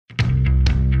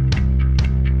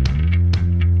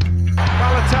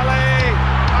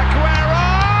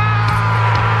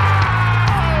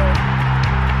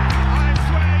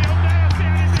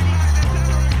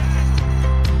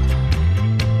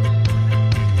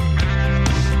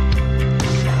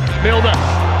Milner,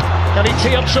 can he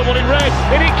tee up someone in red?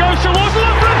 In it goes towards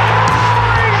Lovren.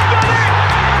 Oh, he's done it!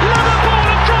 Liverpool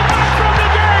have come back from the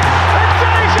dead, and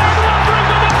Dejan Lovren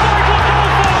with a vital goal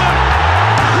for them.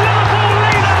 Liverpool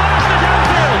lead at last at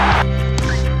Anfield.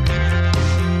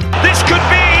 This could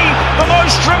be the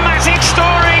most dramatic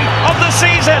story of the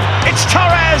season. It's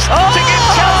Torres to give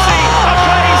Chelsea a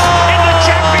place in the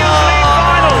Champions League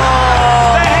final.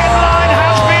 The headline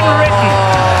has been written.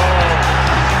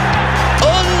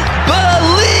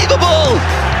 Unbelievable!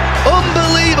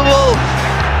 Unbelievable!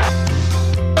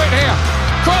 Right here,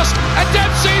 cross, and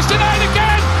Dempsey's denied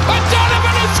again, and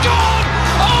Donovan has scored!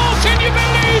 Oh, can you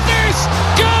believe this?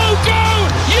 Go, go,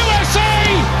 USA!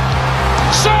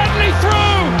 Certainly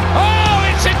through! Oh,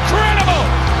 it's incredible!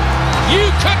 You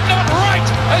could not write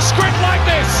a script like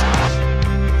this!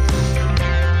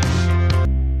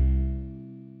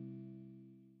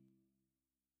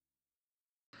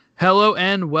 Hello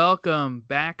and welcome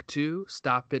back to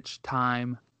Stoppage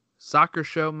Time Soccer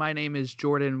Show. My name is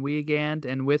Jordan Wiegand,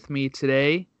 and with me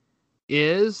today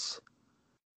is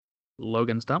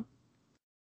Logan Stump.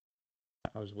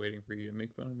 I was waiting for you to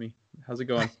make fun of me. How's it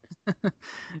going?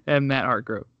 And Matt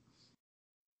Hartgrove.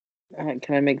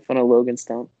 Can I make fun of Logan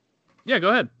Stump? Yeah, go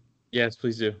ahead. Yes,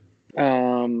 please do.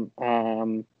 No,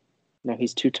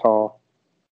 he's too tall.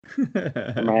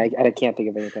 I can't think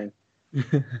of anything.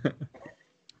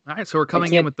 All right, so we're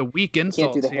coming in with the weak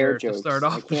insults do the hair here jokes. to start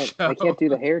off the show. I can't do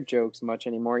the hair jokes much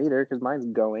anymore either because mine's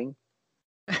going.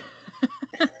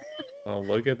 Oh,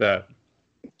 look at that.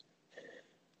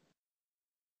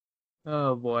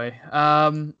 Oh, boy.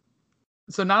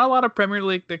 So not a lot of Premier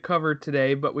League to cover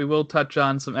today, but we will touch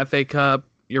on some FA Cup,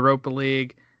 Europa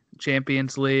League,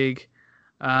 Champions League.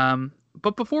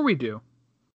 But before we do,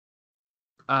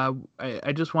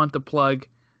 I just want to plug,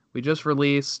 we just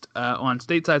released on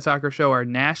Stateside Soccer Show our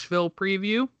Nashville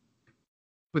preview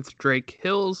with Drake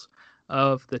Hills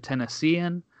of the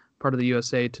Tennessean, part of the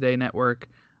USA Today network.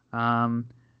 And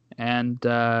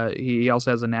he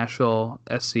also has a Nashville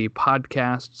SC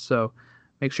podcast, so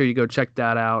make sure you go check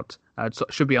that out. It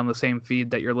should be on the same feed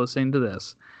that you're listening to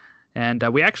this. And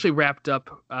we actually wrapped up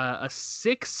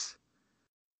six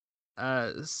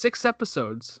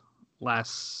episodes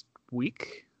last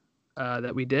week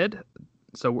that we did.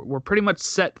 So we're pretty much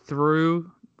set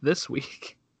through this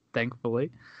week,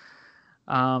 thankfully.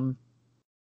 We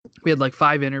had like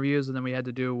 5 interviews, and then we had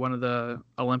to do one of the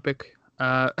Olympic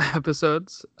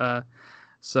episodes.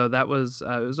 So that was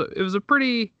it was a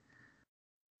pretty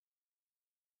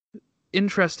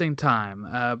interesting time,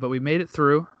 but we made it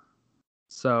through.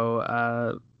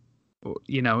 So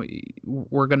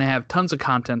we're gonna have tons of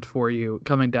content for you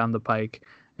coming down the pike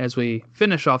as we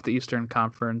finish off the Eastern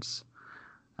Conference.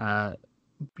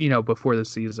 Before the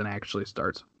season actually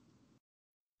starts.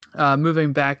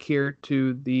 Moving back here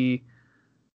to the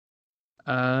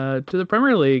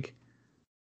Premier League,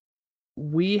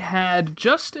 we had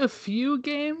just a few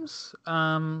games,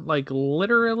 like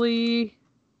literally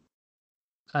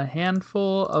a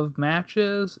handful of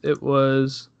matches. It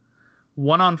was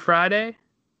 1 on Friday,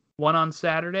 1 on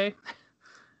Saturday,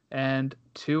 and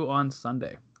 2 on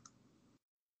Sunday.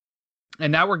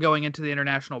 And now we're going into the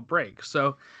international break.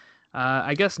 So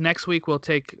I guess next week we'll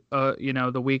take,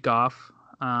 the week off.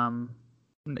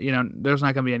 There's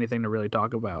not going to be anything to really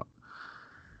talk about.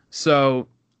 So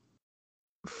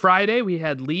Friday we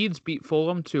had Leeds beat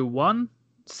Fulham 2-1.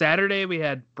 Saturday we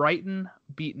had Brighton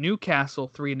beat Newcastle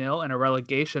 3-0 in a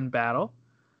relegation battle.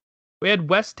 We had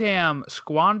West Ham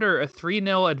squander a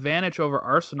 3-0 advantage over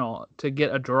Arsenal to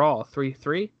get a draw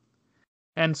 3-3.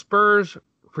 And Spurs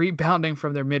rebounding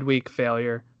from their midweek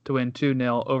failure to win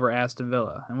 2-0 over Aston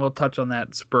Villa. And we'll touch on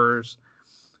that Spurs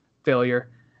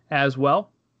failure as well.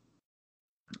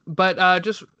 But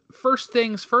just first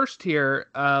things first here,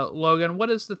 Logan,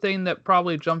 what is the thing that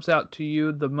probably jumps out to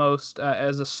you the most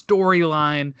as a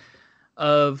storyline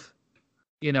of,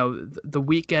 the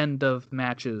weekend of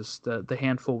matches, the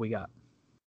handful we got?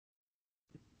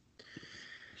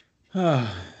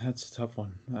 That's a tough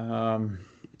one.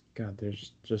 God,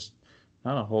 there's just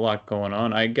not a whole lot going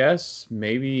on. I guess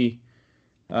maybe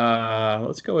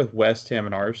let's go with West Ham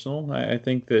and Arsenal. I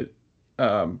think that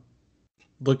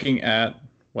looking at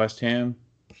West Ham,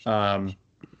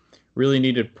 really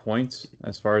needed points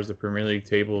as far as the Premier League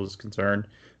table is concerned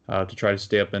to try to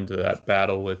stay up into that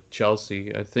battle with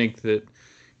Chelsea. I think that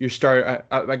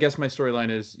I guess my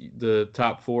storyline is the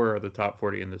top 4 are the top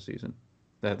 40 in the season.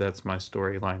 That's my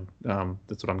storyline.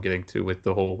 That's what I'm getting to with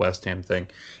the whole West Ham thing.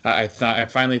 I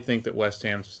finally think that West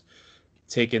Ham's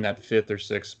taken that 5th or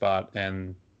 6th spot,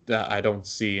 and I don't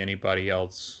see anybody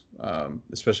else,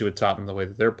 especially with Tottenham the way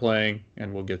that they're playing,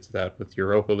 and we'll get to that with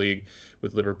Europa League,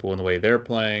 with Liverpool and the way they're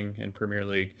playing in Premier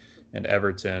League, and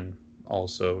Everton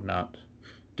also not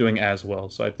doing as well.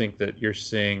 So I think that you're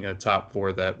seeing a top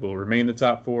four that will remain the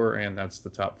top four, and that's the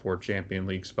top four Champions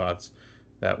League spots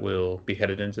that will be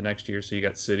headed into next year. So you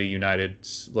got City, United,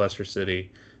 Leicester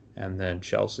City, and then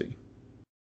Chelsea.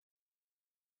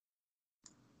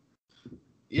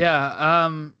 Yeah,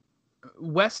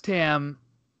 West Ham.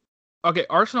 Okay,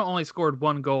 Arsenal only scored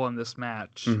one goal in this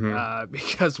match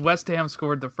because West Ham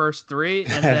scored the first three,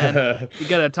 and then you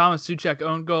got a Thomas Souček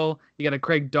own goal, you got a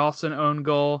Craig Dawson own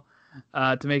goal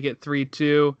to make it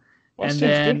 3-2, and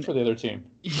then good for the other team.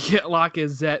 You get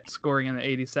Lacazette scoring in the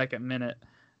 82nd minute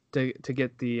to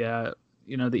get the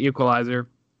the equalizer.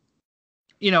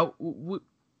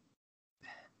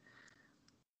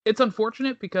 It's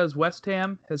unfortunate because West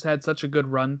Ham has had such a good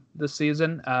run this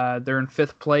season. They're in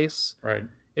 5th place. Right.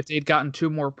 If they'd gotten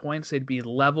 2 more points, they'd be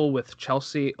level with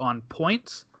Chelsea on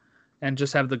points and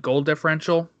just have the goal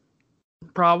differential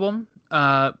problem.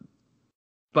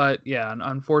 But yeah,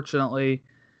 unfortunately,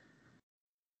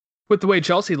 with the way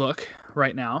Chelsea look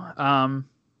right now,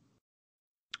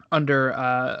 under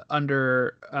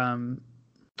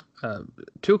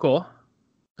Tuchel,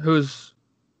 who's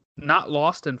not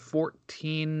lost in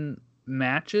 14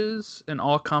 matches in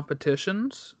all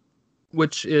competitions,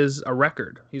 which is a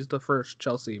record. He's the first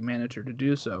Chelsea manager to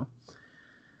do so.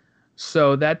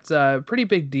 So that's a pretty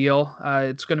big deal.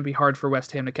 It's going to be hard for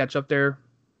West Ham to catch up there.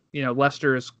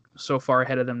 Leicester is so far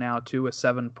ahead of them now, too, with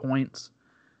 7 points.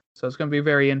 So it's going to be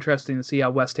very interesting to see how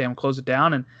West Ham close it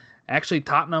down. And actually,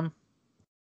 Tottenham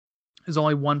is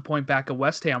only 1 point back of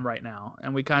West Ham right now.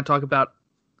 And we kind of talk about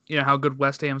how good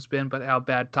West Ham's been, but how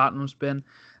bad Tottenham's been.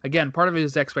 Again, part of it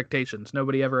is expectations.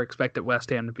 Nobody ever expected West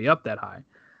Ham to be up that high.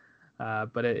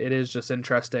 But it is just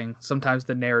interesting. Sometimes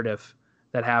the narrative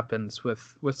that happens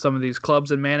with some of these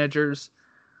clubs and managers.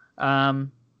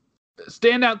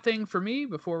 Standout thing for me,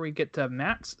 before we get to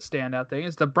Matt's standout thing,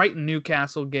 is the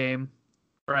Brighton-Newcastle game,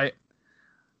 right?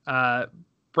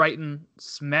 Brighton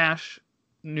smash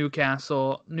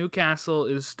Newcastle. Newcastle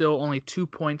is still only 2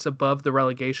 points above the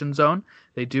relegation zone.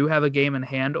 They do have a game in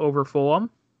hand over Fulham,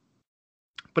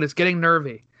 but it's getting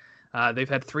nervy. They've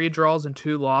had 3 draws and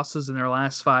 2 losses in their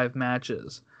last 5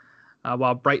 matches,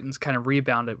 while Brighton's kind of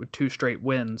rebounded with 2 straight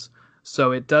wins.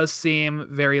 So it does seem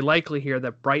very likely here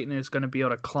that Brighton is going to be able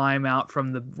to climb out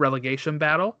from the relegation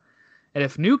battle. And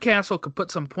if Newcastle could put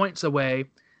some points away,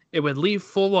 it would leave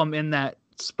Fulham in that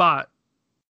spot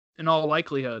in all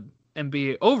likelihood and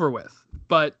be over with.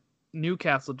 But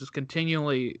Newcastle just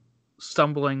continually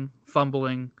stumbling,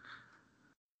 fumbling,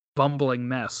 bumbling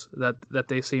mess that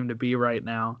they seem to be right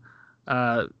now.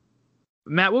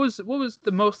 Matt, what was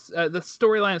the most the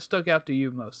storyline that stuck out to you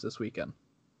most this weekend?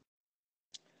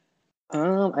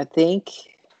 I think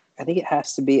it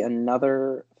has to be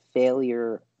another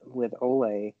failure with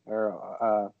Ole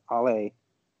or Ale.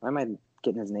 Why am I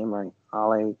getting his name right?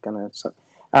 Ale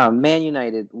Man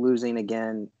United losing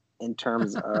again in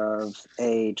terms of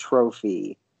a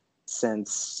trophy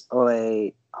since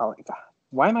Ole.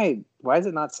 Why does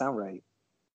it not sound right?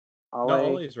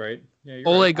 Ole's right. Yeah, you're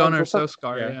Ole right. Gunnar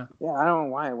Solskjaer. Yeah. Yeah, I don't know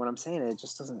why. When I'm saying it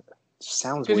just doesn't. It just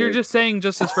sounds because weird. you're just saying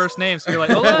just his first name, so you're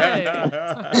like Ole.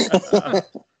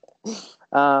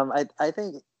 I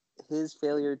think his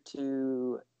failure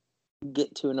to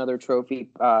get to another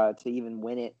trophy, to even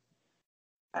win it,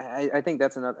 I think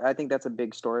that's a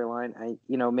big storyline.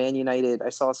 Man United. I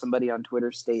saw somebody on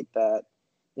Twitter state that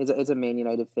is a Man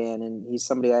United fan, and he's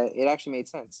somebody. It actually made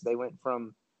sense. They went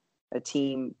from a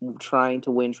team trying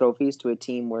to win trophies to a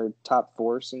team where top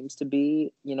 4 seems to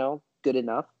be, good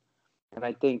enough. And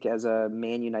I think as a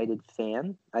Man United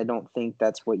fan, I don't think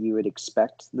that's what you would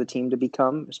expect the team to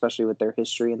become, especially with their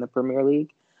history in the Premier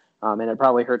League. And it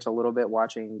probably hurts a little bit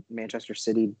watching Manchester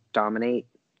City dominate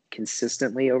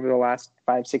consistently over the last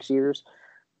 5-6 years,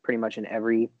 pretty much in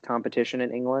every competition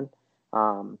in England.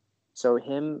 So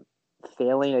him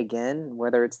failing again,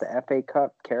 whether it's the FA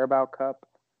Cup, Carabao Cup,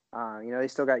 they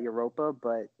still got Europa,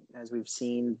 but as we've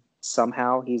seen,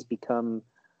 somehow he's become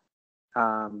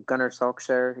Gunnar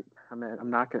Solskjaer. I'm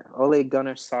not going to Ole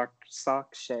Gunnar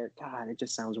Solskjaer. God, it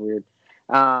just sounds weird.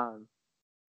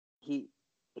 He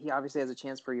obviously has a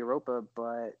chance for Europa,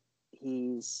 but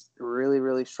he's really,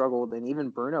 really struggled. And even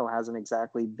Bruno hasn't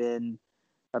exactly been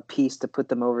a piece to put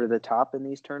them over the top in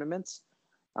these tournaments.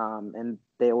 And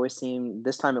they always seem,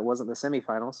 this time it wasn't the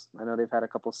semifinals. I know they've had a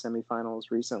couple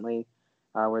semifinals recently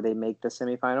where they make the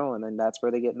semifinal and then that's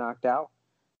where they get knocked out.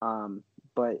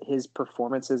 But his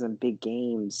performances in big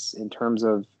games in terms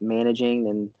of managing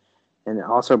and And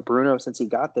also Bruno, since he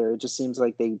got there, it just seems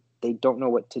like they don't know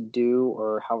what to do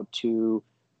or how to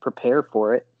prepare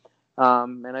for it.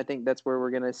 And I think that's where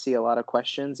we're going to see a lot of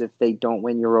questions if they don't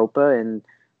win Europa and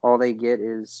all they get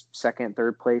is second,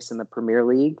 third place in the Premier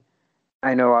League.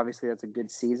 I know obviously that's a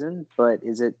good season, but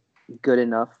is it good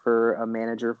enough for a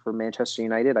manager for Manchester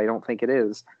United? I don't think it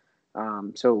is.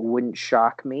 So it wouldn't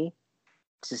shock me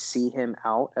to see him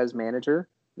out as manager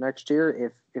next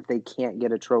year if they can't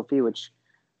get a trophy, which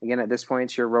again, at this point,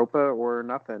 it's Europa or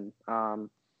nothing.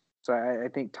 So I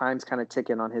think time's kind of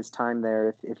ticking on his time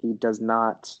there if he does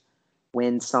not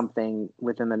win something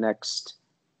within the next,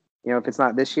 if it's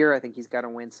not this year, I think he's got to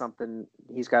win something.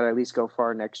 He's got to at least go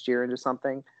far next year into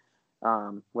something,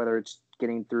 whether it's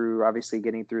getting through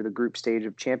the group stage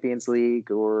of Champions League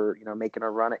or, making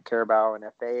a run at Carabao and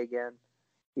FA again.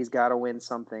 He's got to win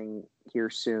something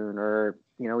here soon, or,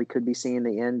 we could be seeing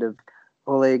the end of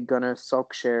Ole Gunnar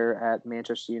Solskjaer at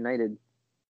Manchester United.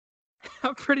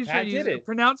 I'm pretty sure you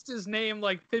pronounced his name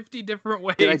like 50 different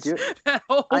ways. Did I do it?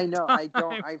 I know. Time. I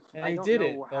don't. I don't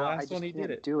know how. I just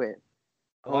can't do it.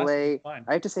 Ole. I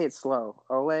have to say it slow.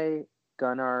 Ole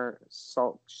Gunnar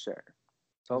Solskjaer.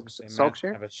 Solskjaer?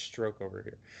 I have a stroke over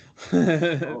here.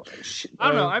 I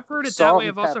don't know. I've heard it that way.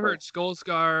 I've also heard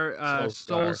Solskjaer,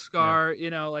 Solskjaer.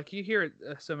 Yeah. You hear it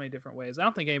so many different ways. I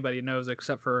don't think anybody knows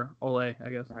except for Ole, I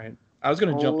guess. Right. I was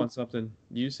going to jump on something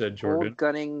you said, Jordan. Old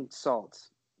Gunning Salt.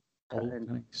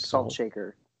 Salt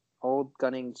Shaker. Old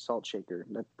Gunning Salt Shaker.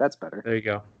 That's better. There you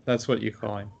go. That's what you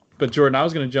call him. But Jordan, I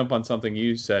was going to jump on something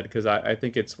you said because I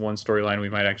think it's one storyline we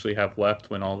might actually have left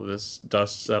when all of this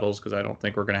dust settles, because I don't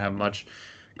think we're going to have much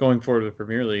going forward with the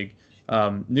Premier League.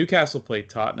 Newcastle played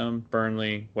Tottenham,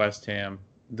 Burnley, West Ham,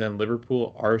 then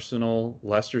Liverpool, Arsenal,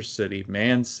 Leicester City,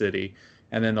 Man City,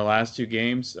 and then the last two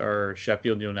games are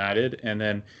Sheffield United. And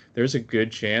then there's a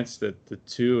good chance that the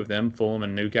two of them, Fulham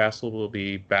and Newcastle, will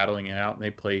be battling it out, and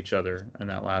they play each other in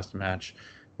that last match.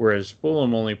 Whereas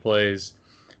Fulham only plays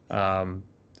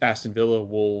Aston Villa,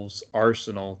 Wolves,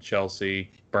 Arsenal,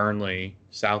 Chelsea, Burnley,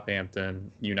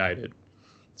 Southampton, United.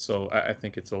 So I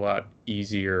think it's a lot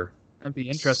easier. That'd be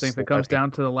interesting if it comes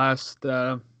down to the last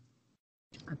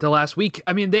week.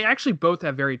 I mean, they actually both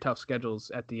have very tough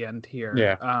schedules at the end here.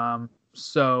 Yeah.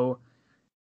 So,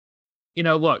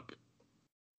 look,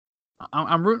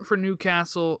 I'm rooting for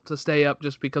Newcastle to stay up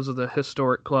just because of the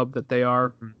historic club that they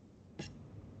are.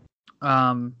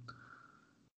 But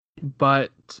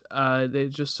they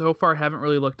just so far haven't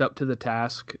really looked up to the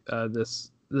task this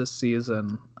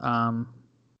season. I'm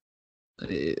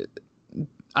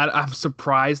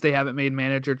surprised they haven't made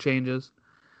manager changes.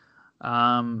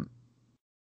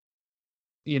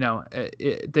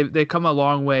 They've come a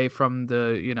long way from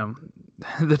the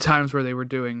the times where they were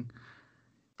doing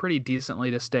pretty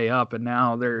decently to stay up, and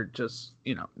now they're just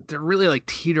they're really like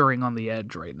teetering on the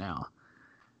edge right now.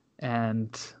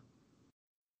 And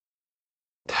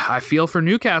I feel for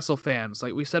Newcastle fans.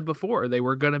 Like we said before, they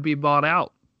were going to be bought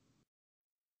out.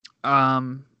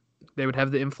 They would have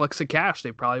the influx of cash.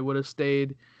 They probably would have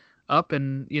stayed up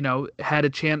and, had a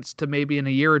chance to maybe in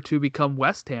a year or two become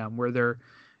West Ham, where they're,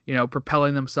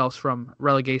 propelling themselves from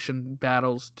relegation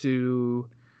battles to,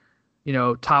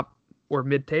 top or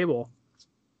mid-table.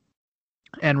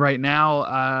 And right now,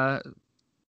 I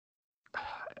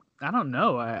don't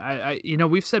know. I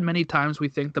we've said many times we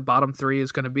think the bottom three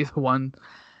is going to be the one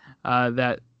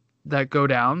that go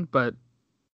down, but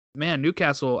man,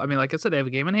 Newcastle, I mean, like I said, they have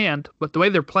a game in hand, but the way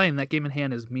they're playing, that game in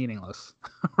hand is meaningless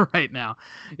right now.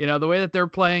 The way that they're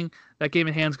playing, that game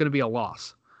in hand is going to be a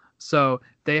loss. So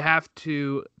they have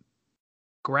to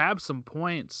grab some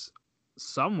points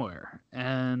somewhere,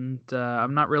 and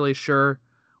I'm not really sure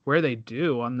where they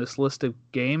do on this list of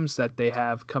games that they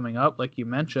have coming up, like you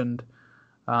mentioned.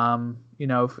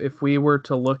 If we were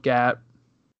to look at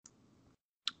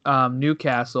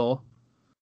Newcastle,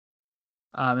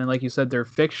 and like you said, their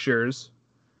fixtures,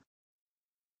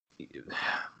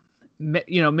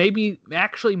 maybe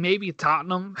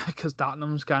Tottenham, because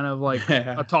Tottenham's kind of like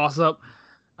a toss-up.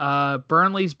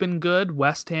 Burnley's been good.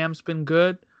 West Ham's been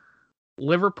good.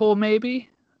 Liverpool, maybe,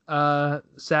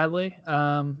 sadly.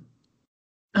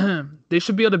 They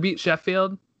should be able to beat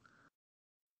Sheffield.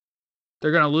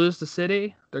 They're going to lose to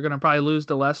City. They're going to probably lose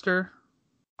to Leicester.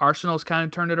 Arsenal's kind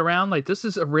of turned it around. Like, this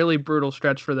is a really brutal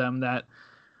stretch for them that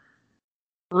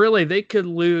really they could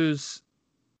lose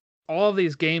all of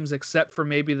these games except for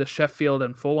maybe the Sheffield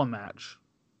and Fulham match.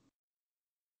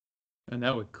 And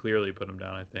that would clearly put them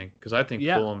down, I think, because I think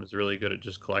Fulham is really good at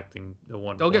just collecting the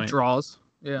 1 They'll point. get draws.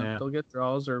 Yeah, they'll get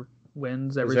draws or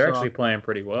wins every. They're actually playing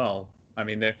pretty well. I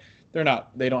mean, they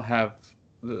don't have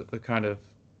the kind of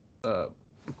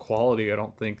quality I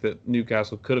don't think that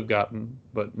Newcastle could have gotten,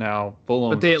 but now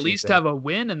Fulham. But they at least have a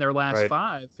win in their last Right.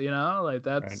 5, like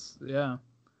that's, yeah.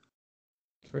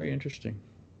 It's very interesting.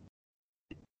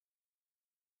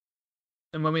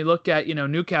 And when we look at,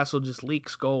 Newcastle just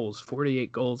leaks goals,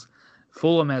 48 goals.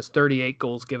 Fulham has 38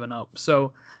 goals given up.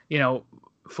 So,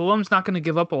 Fulham's not going to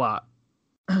give up a lot.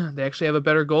 They actually have a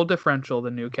better goal differential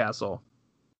than Newcastle.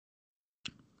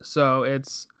 So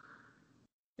it's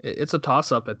a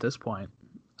toss-up at this point.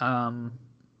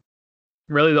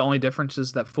 Really, the only difference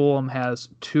is that Fulham has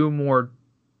 4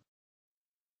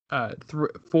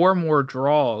 more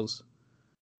draws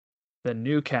than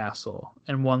Newcastle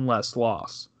and 1 less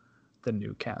loss than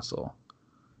Newcastle.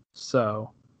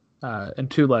 So, and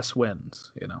 2 less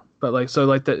wins, But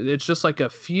it's just like a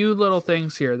few little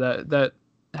things here that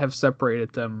have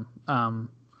separated them.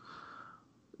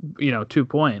 2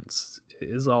 points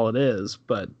is all it is.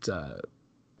 But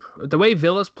the way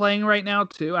Villa's playing right now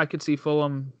too, I could see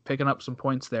Fulham picking up some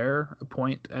points there, a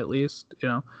point at least.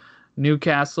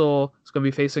 Newcastle is going to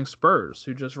be facing Spurs,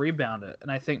 who just rebounded,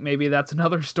 and I think maybe that's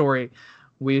another story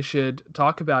we should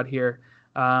talk about here.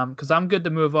 Because I'm good to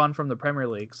move on from the Premier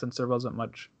League since there wasn't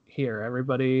much here.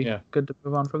 Everybody good to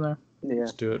move on from there? Yeah.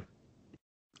 Let's do it.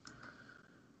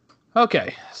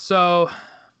 Okay, so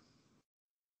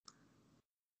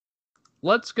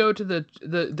let's go to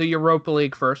the Europa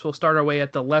League first. We'll start our way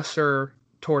at the lesser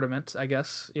tournament, I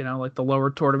guess, like the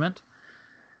lower tournament.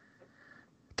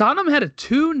 Tottenham had a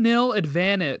 2-0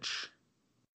 advantage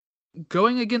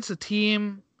going against a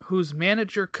team whose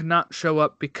manager could not show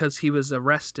up because he was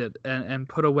arrested and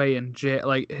put away in jail,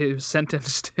 like he was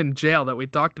sentenced in jail that we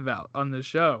talked about on the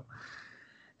show.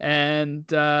 And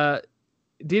Dinamo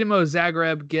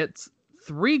Zagreb gets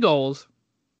 3 goals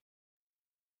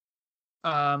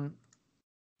over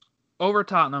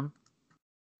Tottenham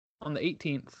on the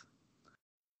 18th.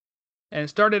 And it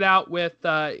started out with,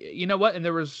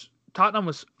 and Tottenham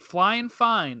was flying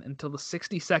fine until the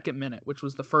 62nd minute, which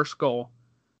was the first goal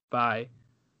by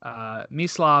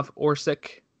Mislav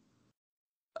Orsic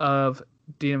of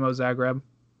Dinamo Zagreb.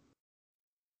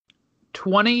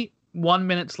 21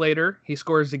 minutes later, he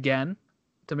scores again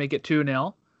to make it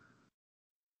 2-0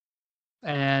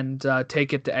 and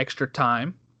take it to extra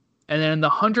time. And then in the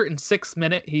 106th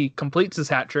minute, he completes his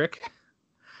hat trick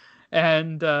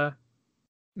and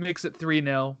makes it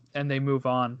 3-0, and they move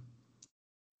on.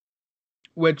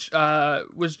 Which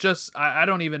was just, I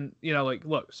don't even,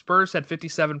 look, Spurs had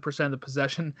 57% of the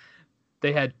possession.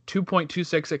 They had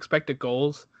 2.26 expected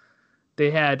goals. They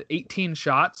had 18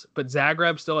 shots, but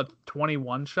Zagreb still had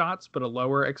 21 shots, but a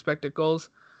lower expected goals.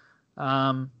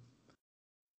 The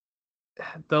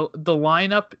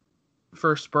lineup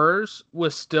for Spurs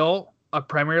was still a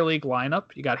Premier League lineup.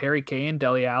 You got Harry Kane,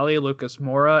 Dele Alli, Lucas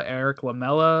Moura, Eric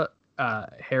Lamela,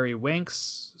 Harry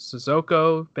Winks,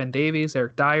 Sissoko, Ben Davies,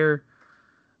 Eric Dyer,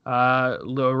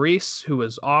 Lloris, who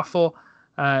was awful,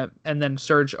 and then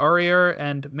Serge Aurier,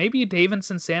 and maybe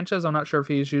Davinson Sanchez. I'm not sure if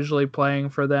he's usually playing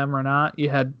for them or not. You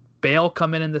had Bale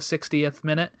come in the 60th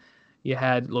minute. You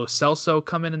had Lo Celso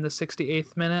come in the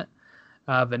 68th minute.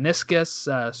 Vinicius,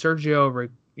 Sergio,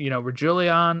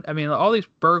 Reguilon. I mean, all these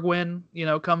Bergwijn,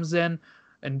 comes in,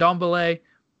 and Ndombele.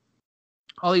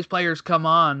 All these players come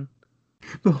on.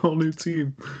 The whole new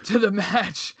team to the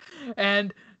match,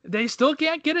 and they still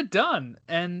can't get it done.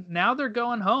 And now they're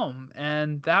going home,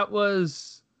 and that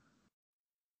was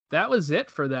it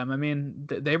for them. I mean,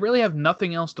 they really have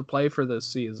nothing else to play for this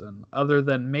season other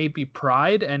than maybe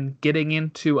pride and getting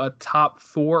into a top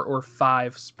 4 or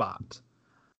 5 spot.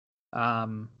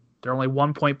 They're only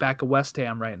 1 point back of West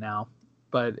Ham right now,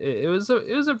 but it was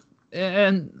a.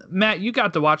 And Matt, you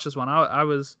got to watch this one. I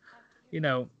was,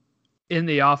 in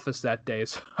the office that day,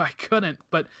 so I couldn't.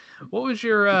 But what was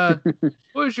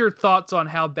your thoughts on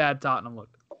how bad Tottenham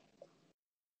looked?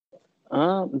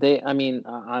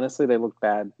 Honestly, they looked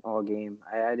bad all game.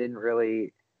 I didn't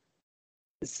really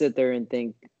sit there and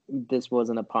think this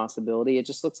wasn't a possibility. It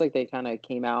just looks like they kind of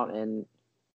came out and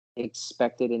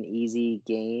expected an easy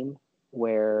game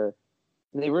where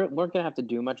they weren't going to have to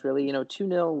do much, really.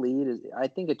 2-0 lead I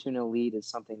think a 2-0 lead is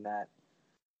something that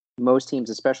most teams,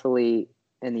 especially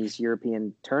in these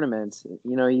European tournaments,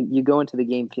 you go into the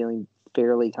game feeling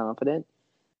fairly confident.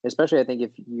 Especially, I think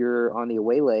if you're on the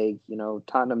away leg,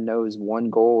 Tottenham knows 1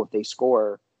 goal if they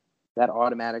score, that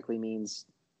automatically means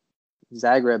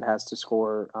Zagreb has to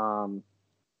score.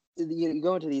 You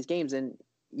go into these games and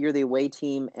you're the away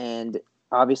team, and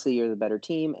obviously you're the better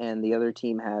team, and the other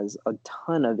team has a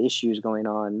ton of issues going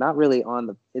on. Not really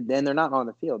then they're not on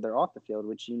the field; they're off the field,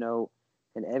 which in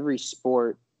every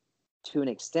sport, to an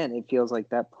extent, it feels like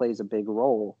that plays a big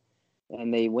role.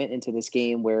 And they went into this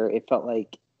game where it felt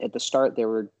like at the start they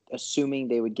were assuming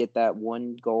they would get that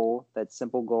one goal, that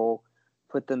simple goal,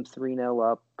 put them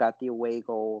 3-0 up, got the away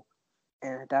goal.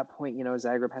 And at that point,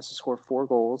 Zagreb has to score 4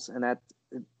 goals, and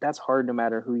that's hard no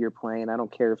matter who you're playing. I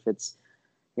don't care if it's,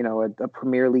 a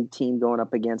Premier League team going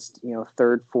up against,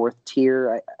 third, fourth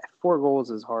tier. 4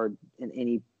 goals is hard in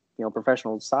any,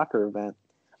 professional soccer event.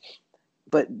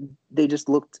 But they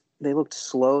looked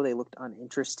slow. They looked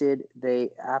uninterested.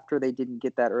 After they didn't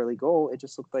get that early goal, it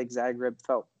just looked like Zagreb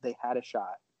felt they had a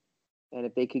shot. And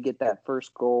if they could get that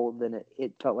first goal, then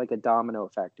it felt like a domino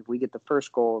effect. If we get the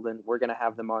first goal, then we're going to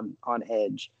have them on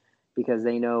edge because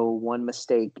they know one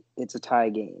mistake, it's a tie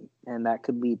game. And that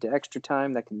could lead to extra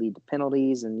time. That could lead to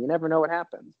penalties. And you never know what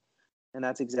happens. And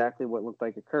that's exactly what looked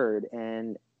like occurred.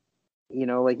 And,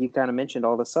 like you kind of mentioned,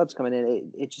 all the subs coming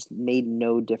in, it just made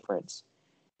no difference.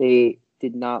 They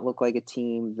did not look like a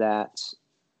team that,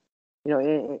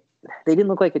 they didn't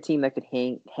look like a team that could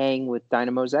hang with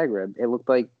Dynamo Zagreb. It looked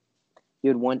like you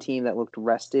had one team that looked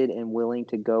rested and willing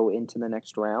to go into the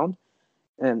next round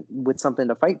and with something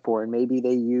to fight for. And maybe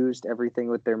they used everything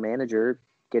with their manager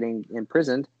getting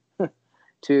imprisoned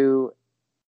to,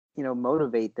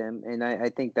 motivate them. And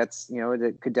I think that's,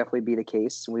 that could definitely be the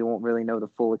case. We won't really know the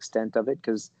full extent of it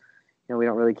because, we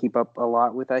don't really keep up a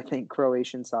lot with, I think,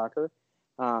 Croatian soccer.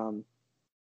 But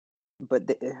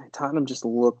Tottenham just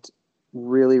looked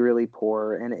really, really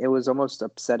poor. And it was almost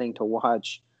upsetting to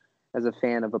watch as a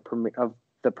fan of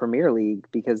the Premier League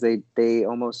because they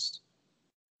almost,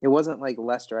 it wasn't like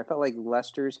Leicester. I felt like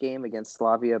Leicester's game against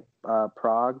Slavia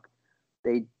Prague,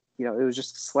 it was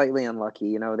just slightly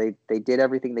unlucky. They did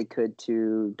everything they could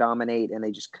to dominate and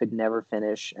they just could never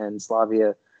finish. And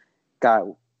Slavia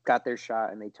got their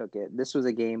shot and they took it. This was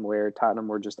a game where Tottenham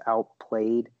were just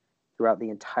outplayed throughout the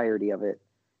entirety of it.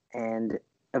 And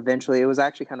eventually it was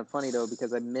actually kind of funny though,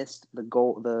 because I missed the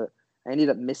goal. I ended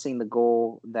up missing the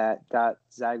goal that got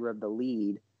Zagreb the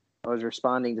lead. I was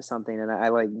responding to something and I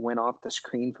went off the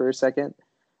screen for a second.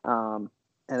 And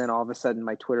then all of a sudden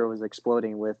my Twitter was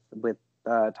exploding with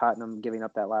Tottenham giving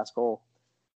up that last goal.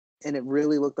 And it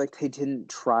really looked like they didn't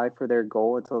try for their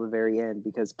goal until the very end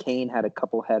because Kane had a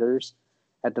couple headers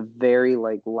at the very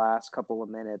last couple of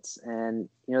minutes. And,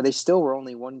 they still were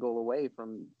only 1 goal away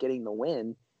from getting the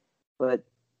win. But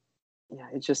yeah,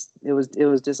 it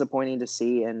was disappointing to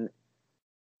see. And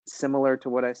similar to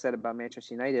what I said about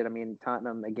Manchester United, I mean,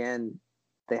 Tottenham, again,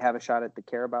 they have a shot at the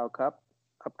Carabao Cup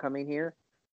upcoming here.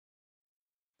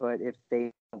 But if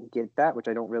they don't get that, which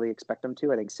I don't really expect them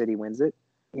to, I think City wins it.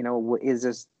 Is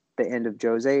this the end of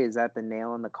Jose? Is that the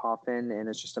nail in the coffin? And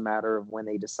it's just a matter of when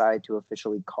they decide to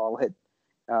officially call it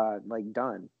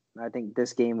done. I think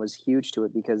this game was huge to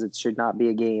it because it should not be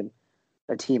a game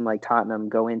a team like Tottenham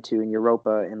go into in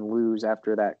Europa and lose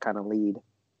after that kind of lead.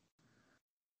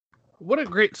 What a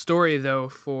great story, though,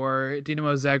 for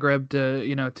Dinamo Zagreb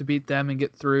to beat them and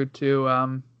get through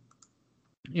to,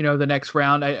 the next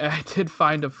round. I did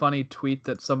find a funny tweet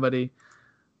that somebody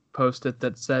posted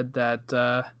that said that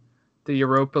the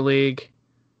Europa League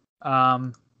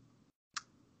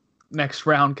next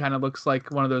round kind of looks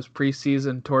like one of those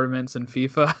preseason tournaments in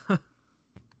FIFA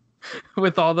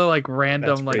with all the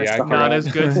random not as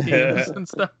good teams and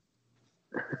stuff.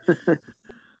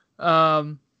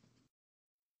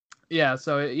 Yeah,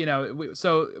 so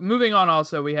so moving on.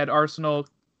 Also, we had Arsenal,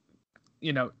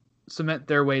 cement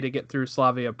their way to get through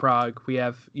Slavia Prague. We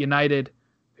have United,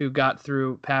 who got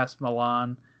through past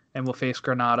Milan and will face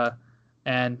Granada,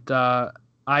 and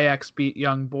Ajax beat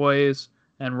Young Boys,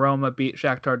 and Roma beat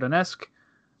Shakhtar Donetsk,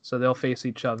 so they'll face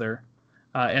each other.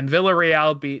 And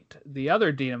Villarreal beat the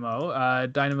other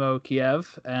Dynamo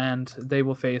Kiev, and they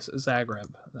will face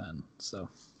Zagreb then. So,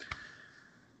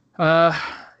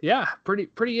 yeah,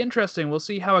 pretty interesting. We'll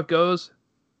see how it goes.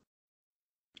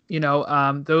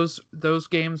 Those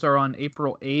games are on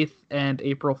April 8th and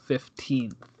April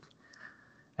 15th.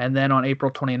 And then on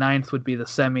April 29th would be the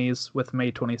semis with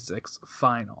May 26th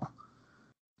final.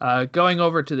 Going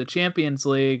over to the Champions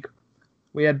League,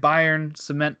 we had Bayern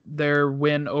cement their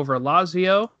win over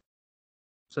Lazio.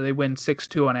 So they win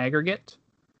 6-2 on aggregate.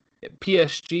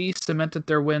 PSG cemented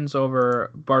their wins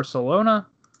over Barcelona.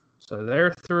 So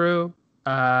they're through.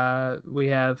 We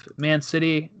have Man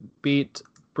City beat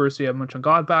Borussia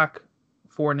Mönchengladbach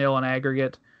 4-0 on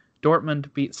aggregate.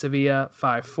 Dortmund beat Sevilla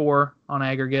 5-4 on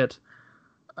aggregate.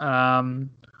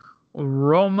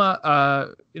 Roma,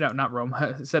 not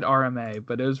Roma, it said RMA,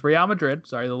 but it was Real Madrid.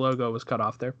 Sorry, the logo was cut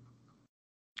off there.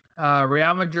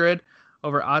 Real Madrid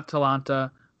over Atalanta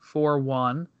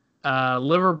 4-1.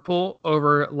 Liverpool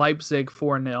over Leipzig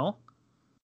 4-0.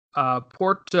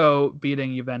 Porto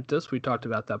beating Juventus. We talked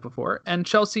about that before. And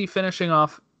Chelsea finishing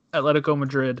off Atletico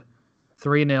Madrid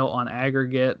 3-0 on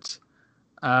aggregate.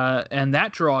 And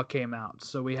that draw came out.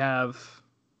 So we have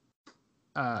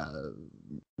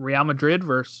Real Madrid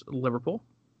versus Liverpool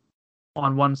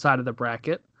on one side of the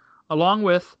bracket, along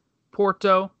with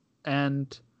Porto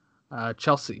and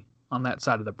Chelsea on that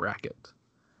side of the bracket.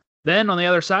 Then on the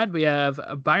other side, we have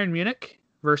Bayern Munich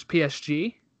versus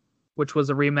PSG, which is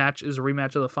a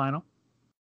rematch of the final.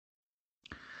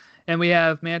 And we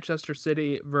have Manchester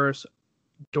City versus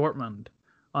Dortmund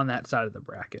on that side of the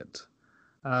bracket.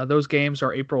 Those games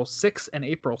are April 6th and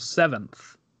April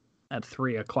 7th at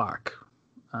 3 o'clock.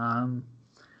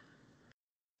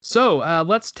 So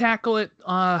let's tackle it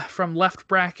from left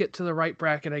bracket to the right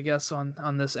bracket, I guess,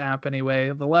 on this app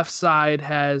anyway. The left side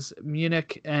has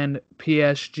Munich and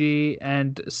PSG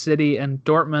and City and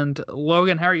Dortmund.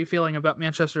 Logan, how are you feeling about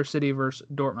Manchester City versus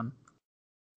Dortmund?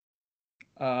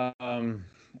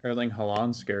 Erling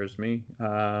Haaland scares me.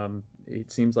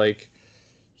 It seems like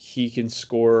he can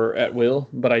score at will,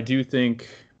 but I do think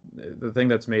the thing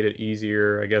that's made it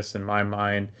easier, I guess, in my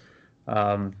mind,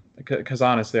 because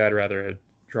honestly, I'd rather have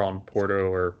drawn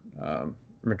Porto or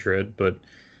Madrid, but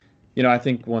I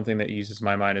think one thing that eases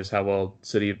my mind is how well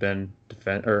City have been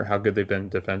or how good they've been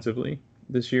defensively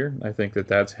this year. I think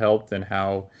that's helped, and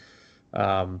how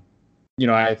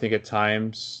I think at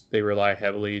times they rely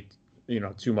heavily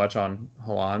too much on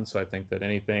Haaland, so I think that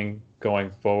anything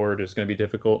going forward is going to be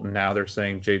difficult. And now they're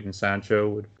saying Jadon Sancho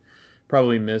would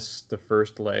probably miss the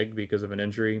first leg because of an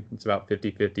injury. It's about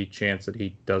 50-50 chance that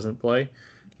he doesn't play.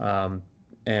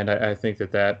 And I think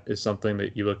that is something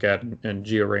that you look at, and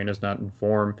Gio Reyna's not in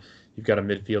form. You've got a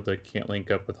midfield that can't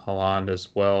link up with Haaland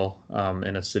as well,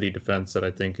 and a City defense that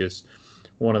I think is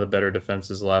one of the better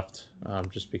defenses left,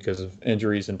 just because of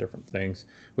injuries and different things,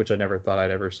 which I never thought I'd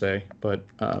ever say. But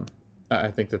I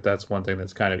think that's one thing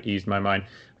that's kind of eased my mind.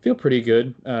 I feel pretty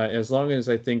good, as long as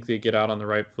I think they get out on the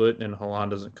right foot and Haaland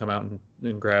doesn't come out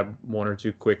and grab one or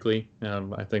two quickly.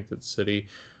 I think that City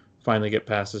finally get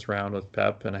past this round with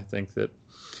Pep, and I think that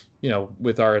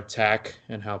with our attack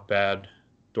and how bad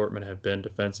Dortmund have been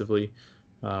defensively,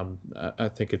 I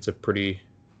think it's a pretty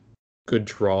good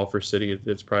draw for City.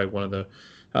 It's probably one of the,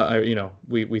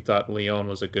 we thought Lyon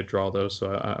was a good draw though,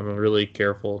 so I'm really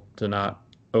careful to not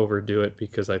overdo it,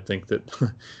 because I think that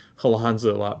Haaland's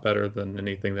a lot better than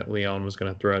anything that Lyon was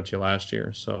going to throw at you last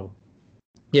year. So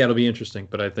yeah, it'll be interesting,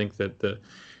 but I think that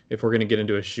if we're going to get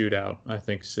into a shootout, I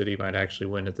think City might actually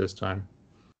win it this time.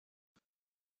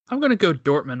 I'm going to go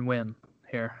Dortmund win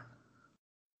here.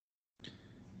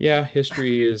 Yeah,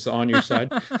 history is on your side.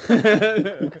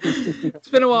 It's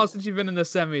been a while since you've been in the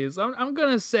semis. I'm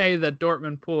going to say that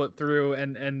Dortmund pull it through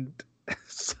and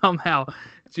somehow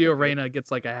Gio Reyna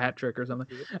gets like a hat trick or something.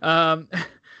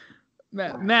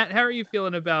 Matt, how are you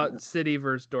feeling about City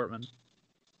versus Dortmund?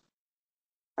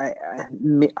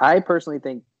 I personally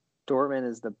think Dortmund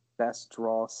is the best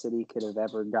draw City could have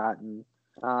ever gotten.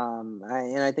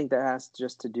 And I think that has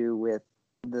just to do with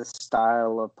the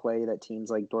style of play that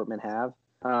teams like Dortmund have.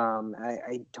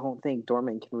 I don't think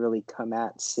Dortmund can really come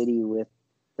at City with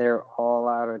their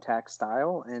all-out attack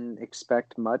style and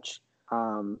expect much.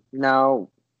 Now,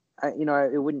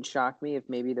 it wouldn't shock me if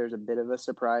maybe there's a bit of a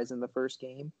surprise in the first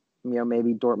game.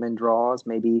 Maybe Dortmund draws,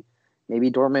 maybe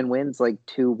Dortmund wins like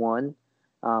 2-1.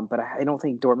 But I don't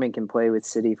think Dortmund can play with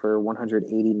City for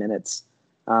 180 minutes.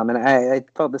 And I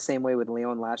felt the same way with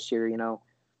Lyon last year.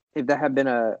 If that had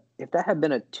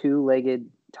been a two-legged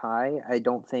tie, I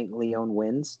don't think Lyon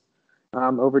wins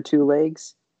over two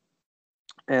legs.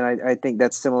 And I think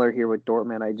that's similar here with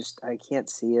Dortmund. I can't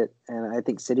see it, and I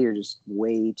think City are just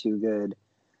way too good.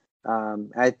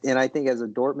 I think as a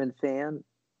Dortmund fan,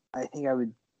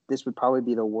 this would probably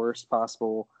be the worst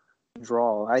possible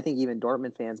draw. I think even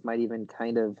Dortmund fans might even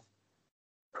kind of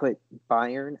put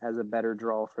Bayern as a better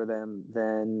draw for them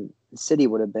than City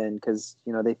would have been, because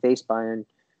they face Bayern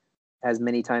as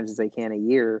many times as they can a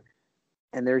year,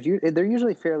 and they're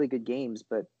usually fairly good games.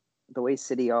 But the way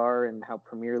City are and how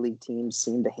Premier League teams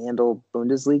seem to handle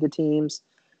Bundesliga teams,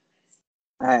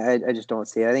 I just don't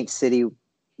see it. I think City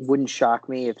wouldn't shock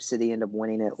me if City end up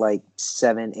winning it like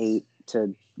 7-8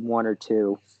 to 1 or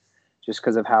 2, just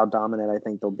because of how dominant I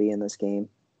think they'll be in this game.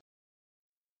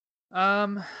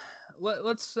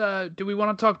 Let's do we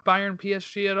want to talk Bayern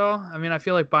PSG at all? I mean, I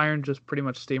feel like Bayern just pretty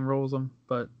much steamrolls them,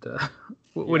 but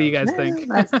what do you guys think?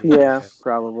 Yeah,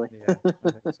 probably. Yeah,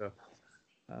 I think so.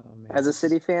 As a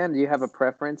City fan, do you have a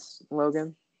preference,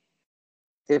 Logan?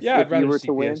 If I'd you rather were see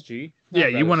to win, PSG. Yeah,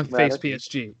 I'd you want to rather face rather-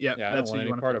 PSG. Yeah, Yeah, I don't that's want who you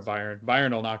any want part to of Bayern.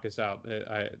 Bayern will knock us out.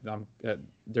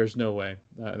 There's no way.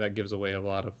 That gives away a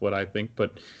lot of what I think,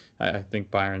 but I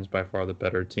think Bayern's by far the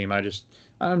better team.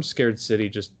 I'm scared City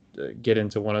just get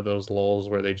into one of those lulls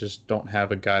where they just don't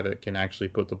have a guy that can actually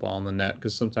put the ball in the net,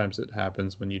 because sometimes it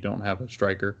happens when you don't have a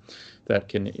striker that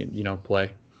can,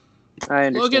 play. I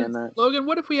understand that. Logan,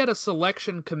 what if we had a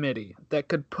selection committee that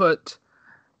could put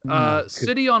Good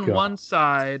City on God. one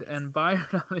side and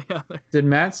Bayern on the other? Did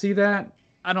Matt see that?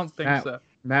 I don't think so.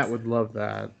 Matt would love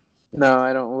that. No,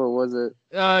 I don't. What was it?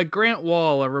 Grant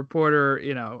Wall, a reporter,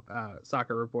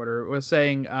 soccer reporter, was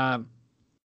saying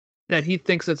that he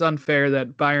thinks it's unfair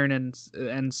that Bayern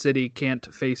and City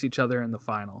can't face each other in the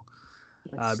final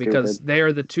That's because stupid. they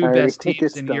are the two I already best think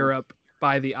teams it's in dumb. Europe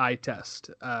by the eye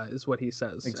test, is what he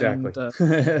says. Exactly. Well,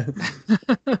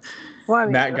 I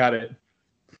mean, Matt got it.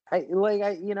 I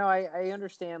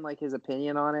understand like his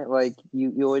opinion on it. Like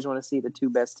you always want to see the two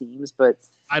best teams, but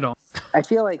I don't. I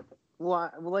feel like,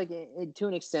 to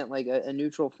an extent, like a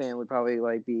neutral fan would probably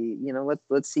like be,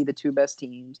 let's see the two best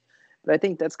teams. But I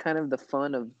think that's kind of the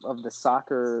fun of the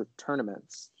soccer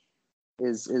tournaments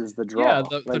is the draw.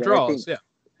 Yeah, the draws.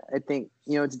 I think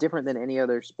it's different than any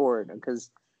other sport because,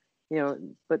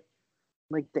 but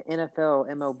like the NFL,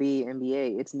 MLB,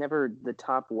 NBA, it's never the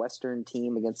top Western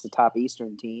team against the top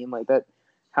Eastern team like that.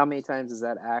 How many times has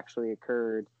that actually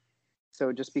occurred?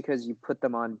 So just because you put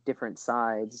them on different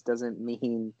sides doesn't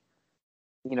mean,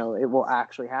 it will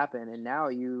actually happen. And now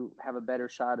you have a better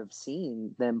shot of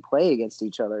seeing them play against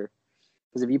each other.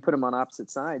 Because if you put them on opposite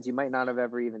sides, you might not have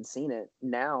ever even seen it.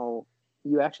 Now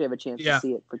you actually have a chance to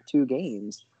see it for 2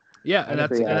 games. Yeah, and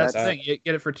that's the thing. You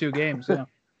get it for 2 games. Yeah.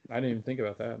 I didn't even think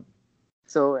about that.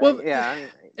 So,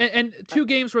 and 2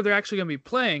 games where they're actually going to be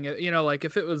playing, like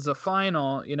if it was a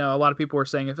final, a lot of people were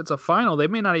saying if it's a final, they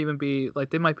may not even be like,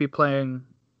 they might be playing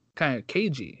kind of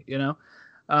cagey,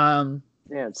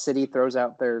 City throws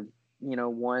out their,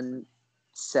 1-7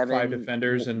 5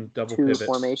 defenders and double 2 pivots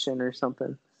formation or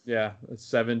something. Yeah, it's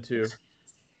 7-2.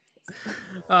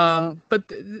 But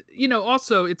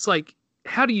also it's like,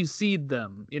 how do you seed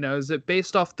them? Is it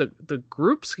based off the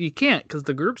groups? You can't, because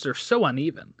the groups are so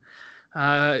uneven.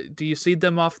 Do you seed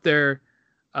them off their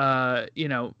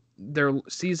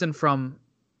season from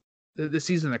the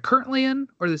season they're currently in,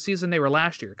 or the season they were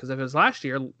last year? Because if it was last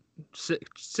year,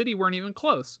 City weren't even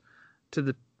close to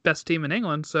the best team in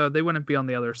England, so they wouldn't be on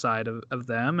the other side of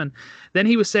them. And then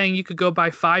he was saying you could go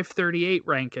by 538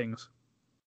 rankings,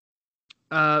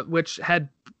 which had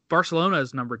Barcelona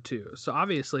as number 2. So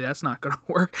obviously that's not going to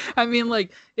work. I mean,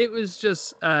 like, it was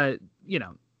just, and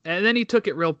then he took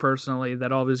it real personally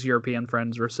that all of his European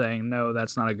friends were saying, no,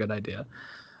 that's not a good idea.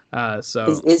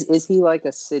 So is he like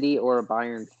a City or a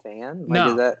Bayern fan?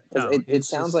 Like, no. It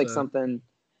sounds like something.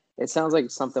 It sounds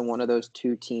like something one of those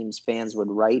 2 teams fans would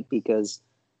write because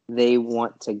they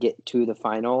want to get to the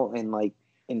final and like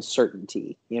in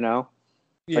certainty,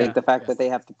 like the fact that they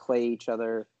have to play each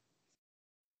other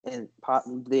and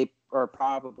they are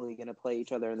probably going to play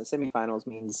each other in the semifinals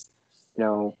means,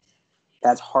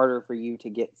 that's harder for you to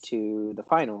get to the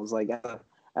finals. Like,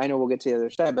 I know we'll get to the other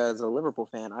side, but as a Liverpool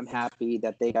fan, I'm happy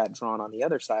that they got drawn on the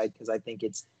other side because I think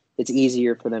it's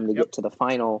easier for them to get to the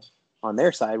final on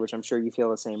their side, which I'm sure you feel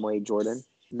the same way, Jordan,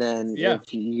 than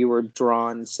if you were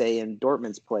drawn, say, in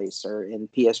Dortmund's place or in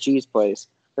PSG's place.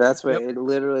 That's what it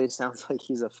literally sounds like.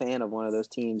 He's a fan of one of those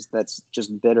teams that's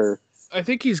just bitter. I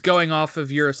think he's going off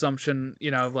of your assumption,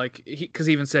 because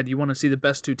he even said you want to see the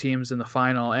best 2 teams in the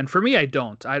final. And for me, I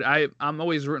don't. I'm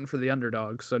always rooting for the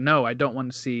underdog. So, no, I don't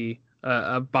want to see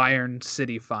a Bayern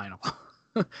City final.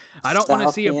 I don't want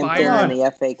to see a Bayern.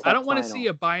 The FA Cup I don't want to final. see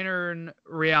a Bayern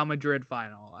Real Madrid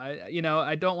final.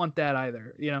 I don't want that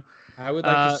either. I would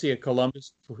like to see a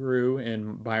Columbus Crew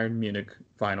and Bayern Munich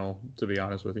final, to be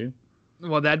honest with you.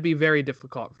 Well, that'd be very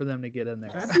difficult for them to get in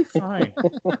there. That'd be fine.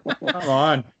 Come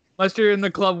on. Unless you're in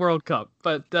the Club World Cup.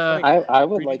 But I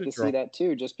would like to see that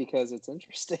too, just because it's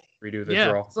interesting. Redo the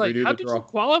draw. It's like, Redo how the did draw. you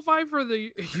qualify for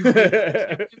the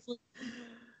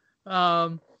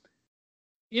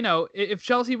if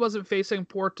Chelsea wasn't facing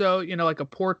Porto, like a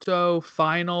Porto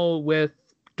final with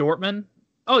Dortmund,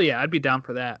 oh yeah, I'd be down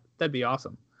for that. That'd be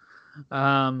awesome.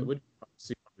 It would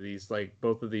see these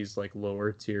both of these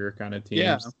lower tier kind of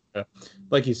teams. Yeah.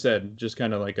 Like you said, just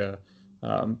kind of like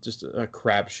just a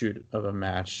crapshoot of a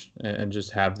match and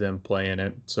just have them play in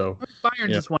it. So Bayern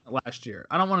just won it last year.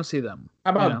 I don't want to see them.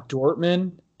 How about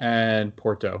Dortmund and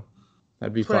Porto?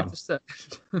 That'd be fun.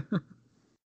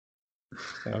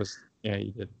 That was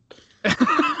you did.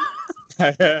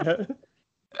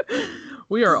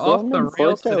 We are off the Dortmund,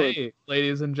 rails Porto. today,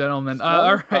 ladies and gentlemen. That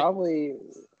All would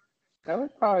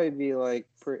right. probably be like,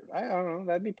 I don't know,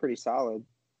 that'd be pretty solid.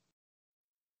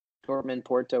 Dortmund,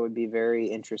 Porto would be very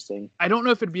interesting. I don't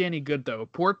know if it'd be any good, though.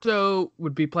 Porto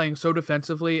would be playing so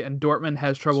defensively, and Dortmund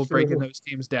has trouble breaking those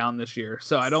teams down this year.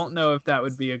 So I don't know if that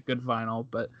would be a good final,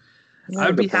 but Yeah,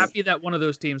 I'd be good point. happy that one of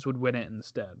those teams would win it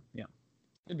instead. Yeah.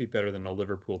 It'd be better than a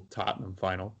Liverpool-Tottenham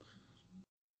final.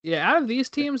 Yeah, out of these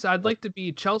teams, I'd like to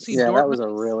be Chelsea, Yeah, Dortmund. that was a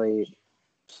really.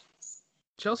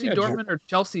 Chelsea, Yeah, Dortmund, or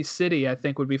Chelsea City, I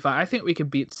think would be fine. I think we could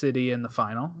beat City in the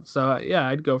final. So, yeah,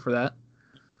 I'd go for that.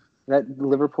 That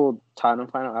Liverpool Tottenham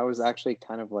final, I was actually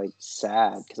kind of like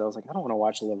sad because I was like, I don't want to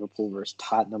watch Liverpool versus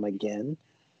Tottenham again.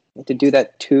 I have to do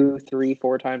that 2, 3,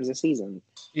 4 times a season.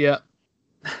 Yeah.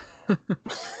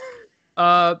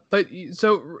 But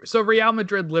so Real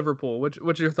Madrid, Liverpool.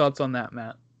 What's your thoughts on that,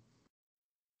 Matt?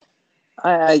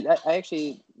 I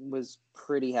actually was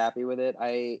pretty happy with it.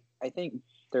 I think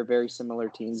they're very similar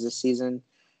teams this season.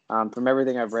 From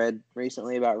everything I've read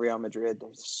recently about Real Madrid,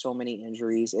 there's so many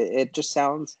injuries. It just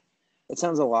sounds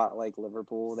a lot like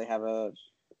Liverpool. They have a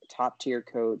top tier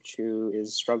coach who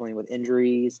is struggling with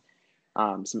injuries,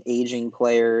 some aging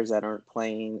players that aren't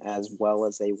playing as well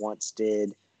as they once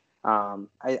did.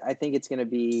 I think it's going to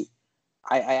be.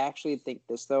 I actually think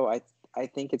this though. I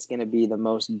think it's going to be the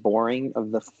most boring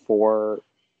of the 4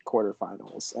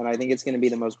 quarterfinals, and I think it's going to be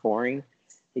the most boring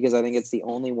because I think it's the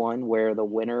only one where the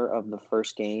winner of the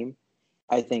first game,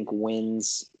 I think,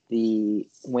 wins the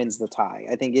tie.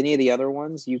 I think any of the other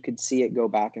ones, you could see it go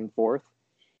back and forth.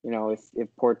 You know,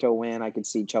 if Porto win, I could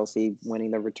see Chelsea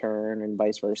winning the return and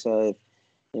vice versa. If,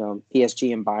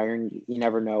 PSG and Bayern, you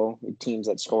never know, teams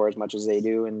that score as much as they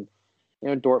do. And,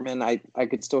 Dortmund, I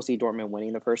could still see Dortmund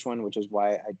winning the first one, which is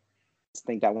why I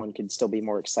think that one could still be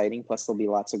more exciting. Plus, there'll be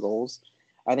lots of goals.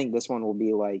 I think this one will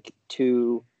be like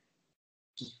 2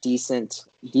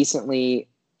 decently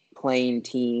playing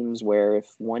teams where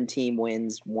if one team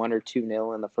wins 1 or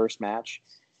 2-0 in the first match,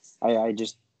 I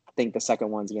just think the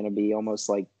second one's going to be almost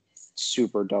like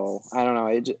super dull. I don't know.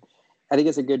 I think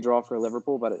it's a good draw for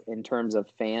Liverpool, but in terms of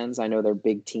fans, I know they're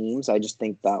big teams. I just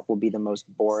think that will be the most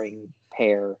boring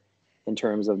pair in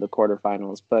terms of the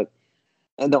quarterfinals. But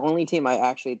the only team I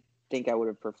actually think I would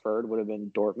have preferred would have been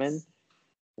Dortmund,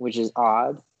 which is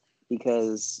odd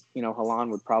because,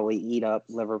 Haaland would probably eat up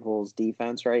Liverpool's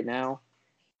defense right now.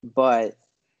 But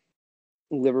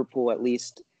Liverpool, at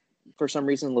least for some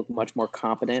reason, look much more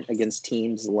competent against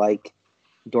teams like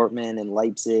Dortmund and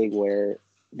Leipzig, where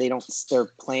their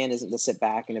plan isn't to sit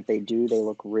back, and if they do, they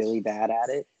look really bad at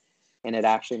it, and it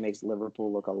actually makes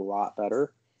Liverpool look a lot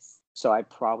better. So I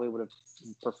probably would have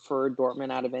preferred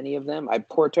Dortmund out of any of them.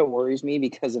 Porto worries me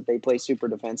because if they play super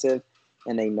defensive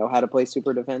and they know how to play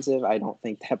super defensive, I don't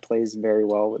think that plays very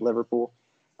well with Liverpool.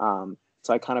 So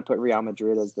I kind of put Real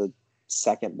Madrid as the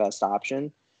second best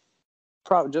option,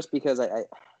 probably just because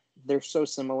they're so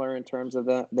similar in terms of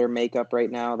their makeup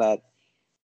right now that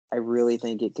I really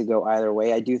think it could go either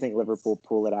way. I do think Liverpool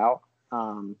pull it out,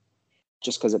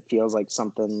 just because it feels like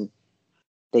something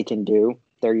they can do.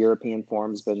 Their European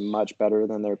form's been much better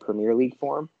than their Premier League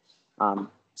form.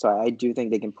 So I do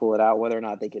think they can pull it out. Whether or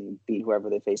not they can beat whoever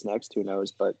they face next, who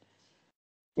knows? But,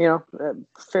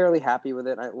 fairly happy with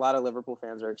it. A lot of Liverpool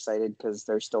fans are excited because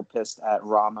they're still pissed at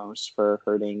Ramos for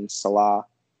hurting Salah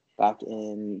back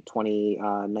in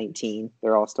 2019.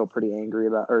 They're all still pretty angry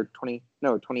about,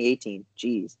 2018.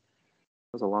 Jeez.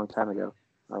 That was a long time ago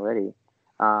already.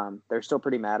 They're still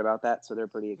pretty mad about that, so they're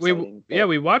pretty exciting.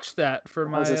 We watched that for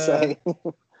my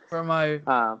for my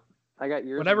I got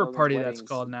yours whatever and Logan's party weddings that's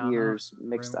called now. years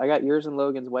mixed. I got yours and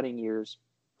Logan's wedding years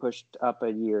pushed up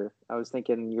a year. I was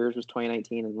thinking yours was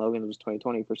 2019 and Logan's was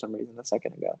 2020 for some reason a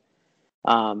second ago.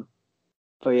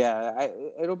 But yeah,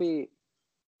 it'll be,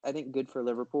 I think, good for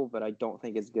Liverpool, but I don't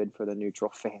think it's good for the neutral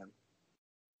fan.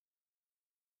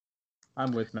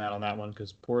 I'm with Matt on that one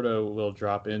because Porto will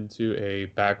drop into a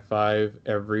back 5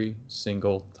 every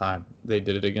single time. They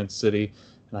did it against City,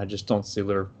 and I just don't see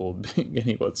Liverpool being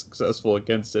anyone successful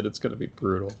against it. It's going to be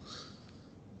brutal.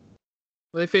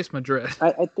 Well, they face Madrid.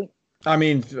 I think. I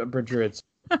mean, Madrid's.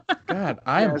 God,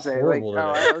 I am horrible today.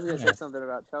 I was going to say something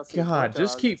about Chelsea. God, Porto.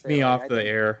 just keep me off the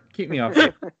air. Keep me off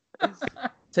the air.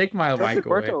 Take my mic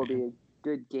away. Porto will be a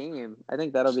good game. I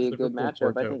think that'll be a good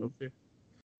matchup. I think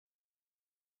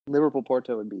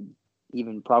Liverpool-Porto would be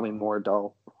even probably more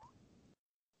dull.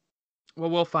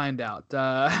 Well, we'll find out.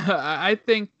 I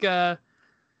think, I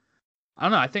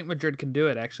don't know. I think Madrid can do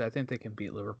it, actually. I think they can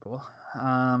beat Liverpool.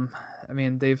 I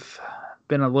mean, they've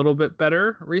been a little bit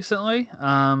better recently.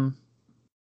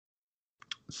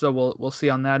 So we'll see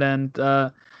on that end.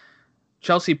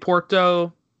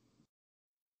 Chelsea-Porto.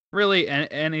 really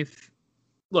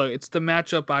look, it's the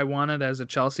matchup I wanted as a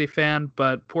Chelsea fan,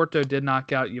 but Porto did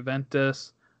knock out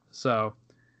Juventus, so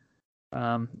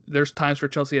there's times where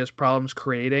Chelsea has problems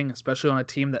creating, especially on a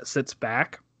team that sits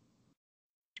back.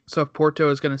 So if Porto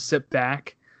is going to sit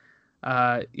back,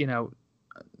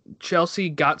 Chelsea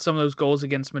got some of those goals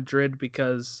against Madrid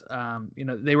because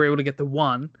they were able to get the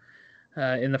one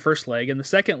in the first leg. In the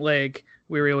second leg,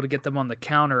 we were able to get them on the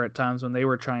counter at times when they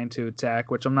were trying to attack,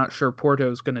 which I'm not sure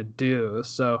Porto is going to do.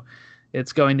 So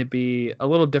it's going to be a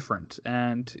little different.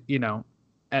 And,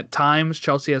 at times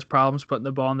Chelsea has problems putting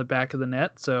the ball in the back of the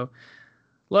net. So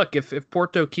look, if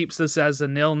Porto keeps this as a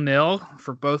 0-0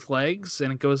 for both legs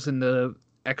and it goes into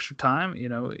extra time,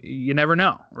 you never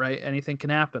know, right? Anything can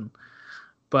happen.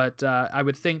 But I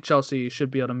would think Chelsea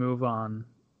should be able to move on,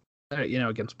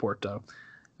 against Porto.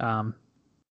 And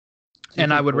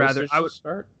I would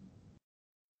start.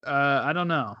 I don't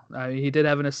know. He did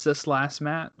have an assist last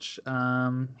match.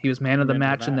 He was man of the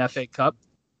match in the FA Cup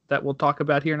that we'll talk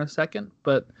about here in a second.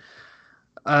 But,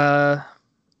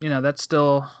 that's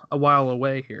still a while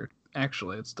away here.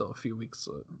 Actually, it's still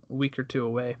a week or two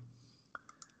away.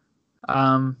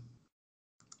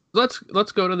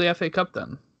 Let's go to the FA Cup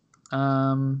then.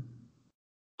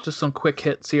 Just some quick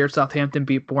hits here. Southampton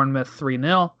beat Bournemouth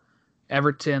 3-0.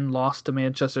 Everton lost to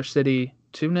Manchester City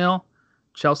 2-0.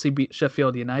 Chelsea beat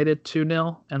Sheffield United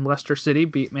 2-0. And Leicester City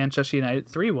beat Manchester United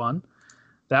 3-1.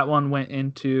 That one went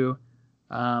into...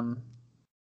 did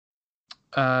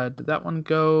that one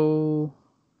go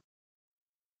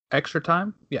extra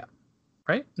time? Yeah.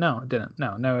 Right? No, it didn't.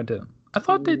 No, it didn't. I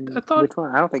thought which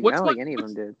one? I don't think any of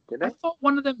them did. Did they? I thought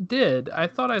one of them did. I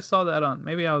thought I saw that on.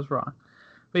 Maybe I was wrong.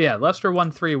 But yeah, Leicester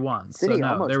won 3-1. City so no,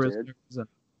 almost there was did. no reason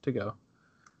to go.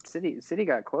 City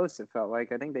got close. It felt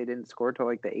like I think they didn't score till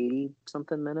like the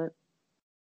 80-something minute.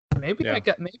 Maybe I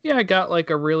got like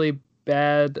a really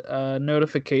bad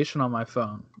notification on my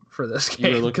phone for this game.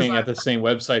 You were looking at the same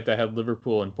website that had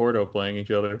Liverpool and Porto playing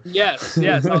each other. Yes.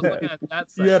 I was looking at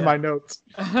that site. You had my notes.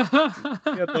 You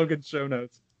had Logan's show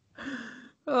notes.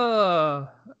 But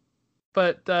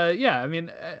I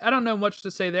mean, I don't know much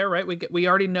to say there, right? We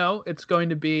already know it's going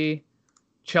to be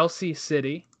Chelsea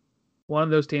City. One of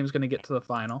those teams going to get to the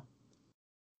final.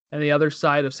 And the other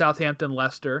side of Southampton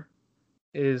Leicester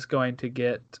is going to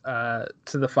get to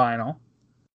the final.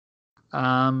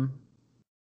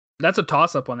 That's a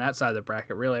toss-up on that side of the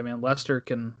bracket, really. I mean, Leicester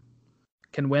can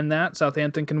win that.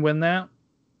 Southampton can win that.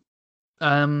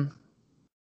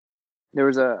 There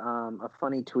was a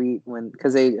funny tweet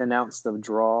because they announced the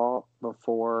draw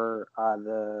before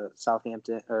the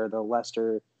Southampton or the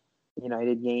Leicester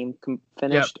United game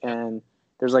finished, and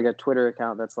there's like a Twitter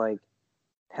account that's like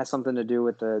has something to do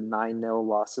with the 9-0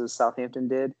 losses Southampton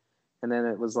did, and then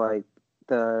it was like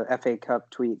the FA Cup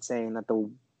tweet saying that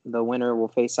the winner will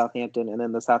face Southampton, and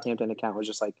then the Southampton account was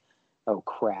just like, oh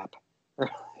crap,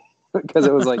 because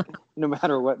it was like no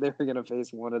matter what they were going to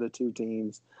face one of the two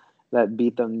teams that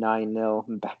beat them 9-0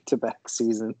 in back-to-back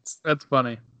seasons. That's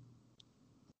funny.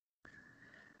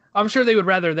 I'm sure they would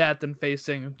rather that than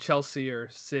facing Chelsea or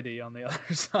City on the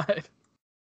other side.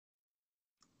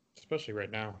 Especially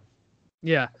right now.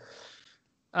 Yeah.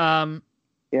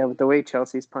 Yeah, with the way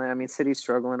Chelsea's playing, I mean, City's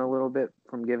struggling a little bit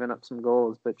from giving up some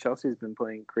goals, but Chelsea's been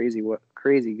playing crazy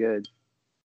good.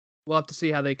 We'll have to see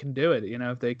how they can do it.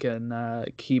 If they can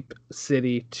keep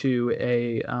City to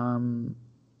a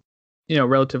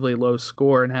relatively low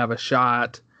score and have a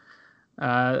shot.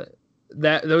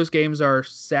 Those games are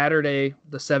Saturday,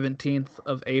 the 17th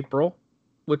of April,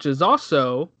 which is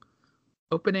also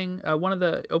one of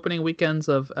the opening weekends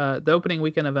of the opening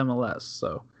weekend of MLS.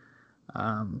 So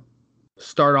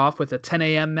start off with a 10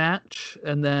 a.m. match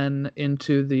and then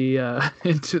into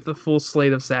the full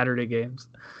slate of Saturday games.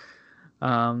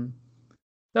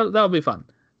 That'll be fun.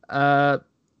 I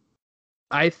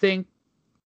think.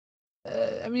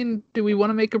 I mean, do we want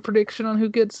to make a prediction on who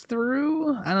gets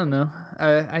through? I don't know.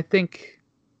 I think,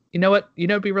 you know what?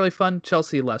 It'd be really fun.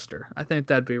 Chelsea-Leicester. I think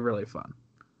that'd be really fun.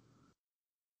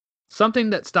 Something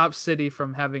that stops City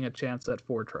from having a chance at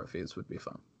 4 trophies would be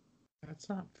fun. That's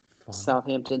not fun.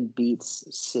 Southampton beats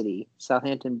City.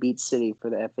 Southampton beats City for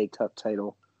the FA Cup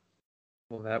title.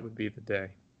 Well, that would be the day.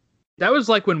 That was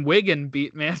like when Wigan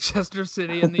beat Manchester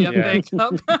City in the FA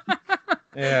Cup.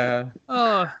 Yeah.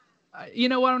 Oh. You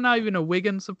know what? I'm not even a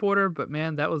Wigan supporter, but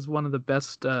man, that was one of the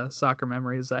best soccer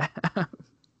memories I have.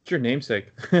 It's your namesake.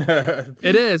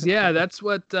 It is, yeah. That's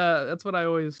what I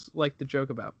always like to joke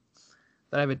about.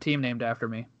 That I have a team named after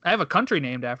me. I have a country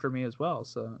named after me as well.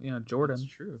 So Jordan. That's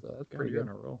true. So that's pretty good. On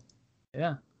a roll.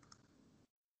 Yeah.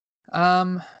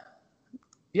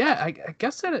 Yeah. I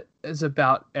guess that is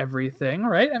about everything,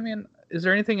 right? I mean, is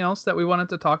there anything else that we wanted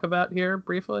to talk about here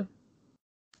briefly?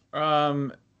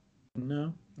 No,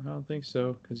 I don't think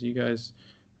so. Because you guys,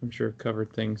 I'm sure,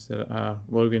 covered things that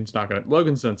Logan's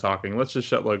done talking. Let's just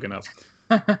shut Logan up.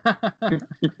 I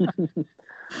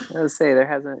was say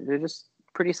they're just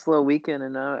pretty slow weekend,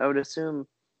 and I would assume.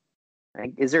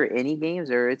 Is there any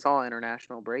games, or it's all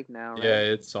international break now? Right? Yeah,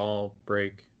 it's all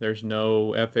break. There's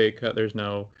no FA Cup. There's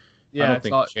no. Yeah, I don't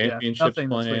think championship's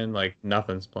playing. Like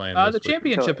nothing's playing. The week.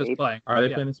 championship is playing. Are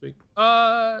they playing this week?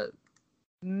 No,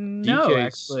 DK's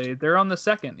actually, they're on the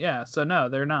 2nd. Yeah, so no,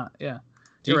 they're not. Yeah,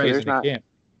 DK's There's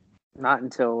not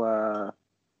until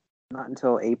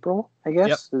April. I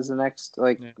guess is the next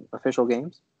official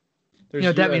games.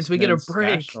 There's that means we get a US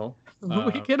break. national,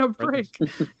 We get a break.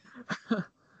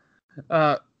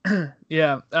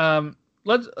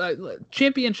 Let's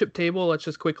championship table. Let's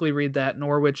just quickly read that.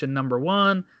 Norwich in number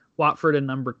 1, Watford in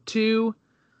number 2.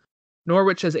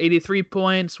 Norwich has 83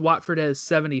 points. Watford has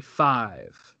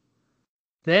 75.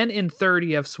 Then in third,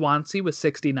 you have Swansea with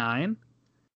 69.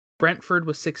 Brentford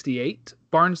was 68.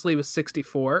 Barnsley was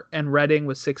 64. And Reading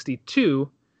was 62.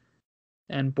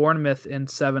 And Bournemouth in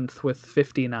 7th with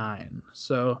 59.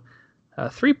 So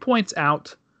 3 points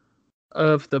out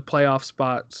of the playoff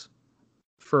spots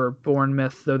for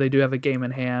Bournemouth, though they do have a game in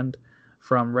hand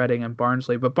from Reading and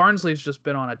Barnsley. But Barnsley's just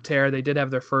been on a tear. They did have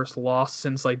their first loss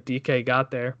since DK got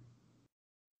there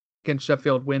against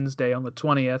Sheffield Wednesday on the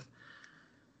 20th.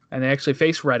 And they actually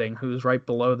face Reading, who's right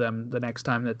below them the next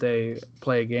time that they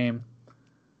play a game.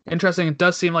 Interesting. It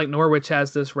does seem like Norwich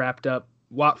has this wrapped up.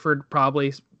 Watford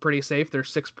probably pretty safe. They're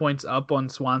 6 points up on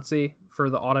Swansea for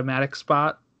the automatic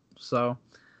spot. So,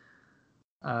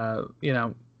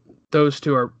 those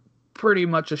two are pretty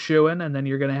much a shoo-in, and then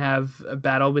you're going to have a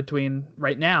battle between,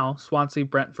 right now, Swansea,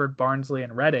 Brentford, Barnsley,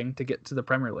 and Reading to get to the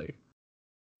Premier League.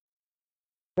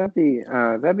 That'd be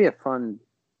a fun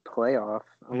playoff.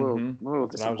 A little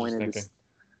disappointed to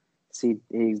see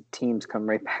teams come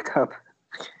right back up.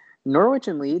 Norwich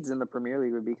and Leeds in the Premier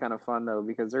League would be kind of fun though,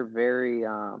 because they're very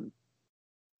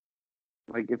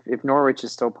if Norwich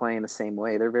is still playing the same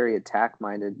way, they're very attack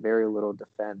minded, very little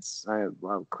defense.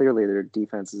 Clearly their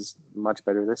defense is much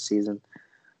better this season,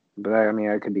 but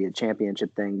it could be a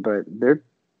championship thing. But their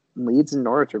Leeds and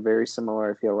Norwich are very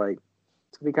similar. I feel like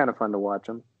it's gonna be kind of fun to watch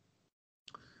them.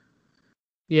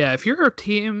 Yeah, if you're a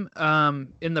team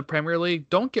in the Premier League,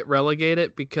 don't get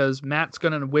relegated, because Matt's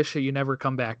going to wish that you never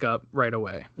come back up right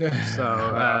away.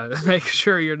 So make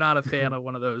sure you're not a fan of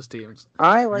one of those teams.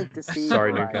 I like to see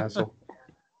Sorry, variety. Newcastle.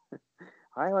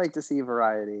 I like to see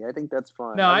variety. I think that's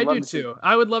fun. No, I do too.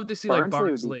 I would love to see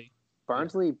Barnsley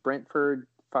Barnsley. Brentford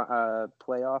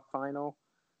playoff final.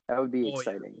 That would be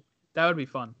exciting. Yeah. That would be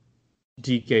fun.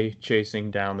 DK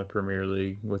chasing down the Premier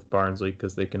League with Barnsley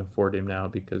because they can afford him now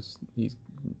because he's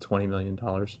 $20 million.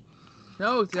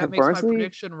 No, that makes my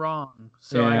prediction wrong.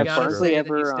 So I got to say that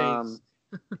he stays.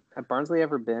 Have Barnsley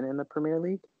ever been in the Premier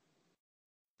League?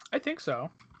 I think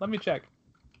so. Let me check.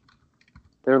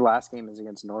 Their last game is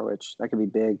against Norwich. That could be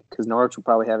big because Norwich will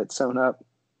probably have it sewn up.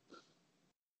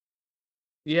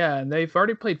 Yeah, and they've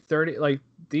already played 30.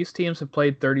 These teams have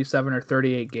played 37 or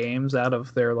 38 games out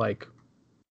of their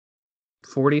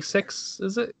 46,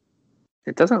 is it?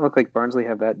 It doesn't look like Barnsley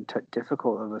have that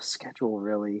difficult of a schedule,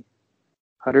 really.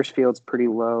 Huddersfield's pretty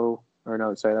low. Or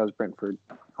no, sorry, that was Brentford.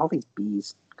 All these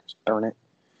Bs. Gosh, darn it.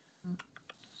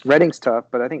 Reading's tough,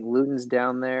 but I think Luton's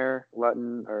down there.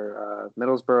 Luton or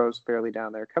Middlesbrough's fairly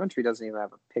down there. Coventry doesn't even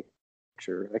have a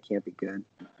picture. That can't be good.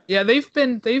 Yeah, they've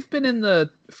been in the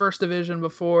first division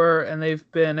before, and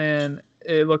they've been in,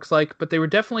 it looks like, but they were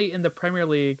definitely in the Premier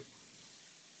League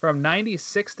from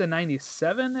 96 to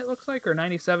 97, it looks like, or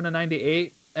 97 to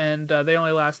 98, and they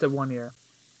only lasted 1 year.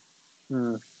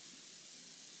 That'd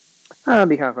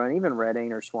be kind of fun. Even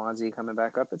Reading or Swansea coming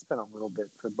back up, it's been a little bit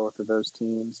for both of those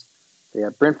teams. But yeah,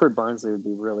 Brentford Barnsley would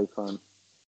be really fun.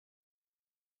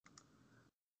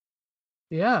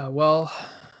 Yeah, well,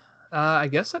 I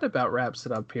guess that about wraps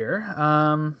it up here.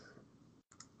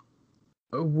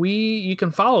 You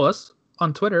can follow us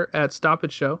on Twitter at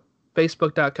Stoppage Show,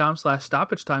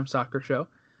 Facebook.com/StoppageTimeSoccerShow,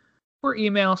 or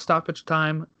email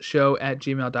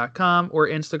stoppagetimeshow@gmail.com, or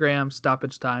Instagram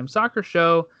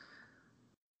StoppageTimeSoccerShow.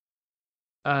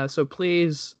 So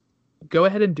please go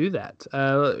ahead and do that.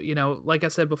 Like I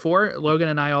said before, Logan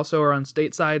and I also are on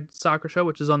Stateside Soccer Show,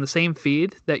 which is on the same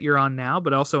feed that you're on now,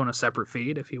 but also on a separate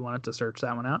feed if you wanted to search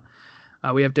that one out.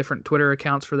 We have different Twitter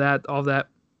accounts for that. All that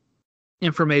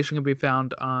information can be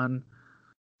found on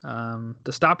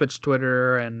the Stoppage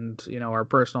Twitter and our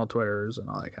personal Twitters and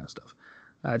all that kind of stuff.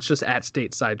 It's just at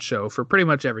Stateside Show for pretty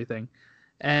much everything.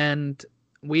 And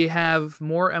we have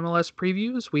more MLS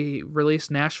previews. We released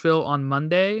Nashville on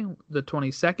Monday, the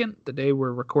 22nd, the day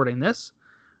we're recording this.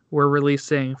 We're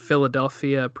releasing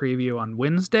Philadelphia preview on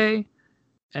Wednesday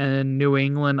and New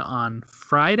England on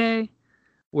Friday.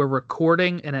 We're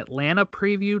recording an Atlanta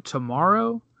preview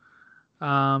tomorrow,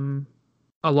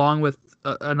 along with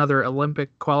another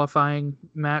Olympic qualifying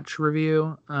match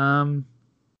review.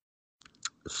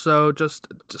 So just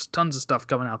tons of stuff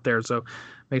coming out there. So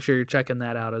make sure you're checking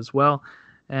that out as well.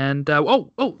 And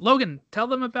Logan, tell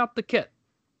them about the kit.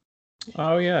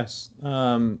 Oh yes.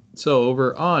 So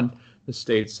over on the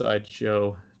Stateside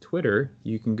Show Twitter,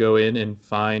 you can go in and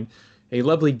find a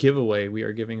lovely giveaway. We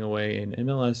are giving away an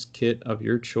MLS kit of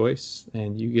your choice,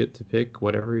 and you get to pick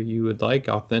whatever you would like,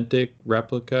 authentic,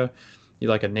 replica. You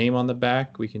like a name on the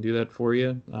back, we can do that for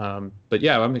you. But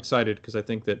yeah, I'm excited because I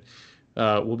think that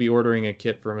we'll be ordering a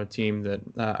kit from a team that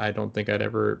I don't think I'd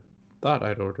ever thought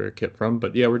I'd order a kit from.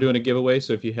 But yeah, we're doing a giveaway,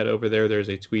 so if you head over there, there's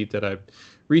a tweet that I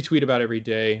retweet about every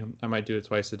day. I might do it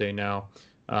twice a day now.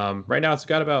 Right now, it's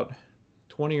got about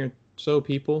 20 or so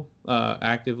people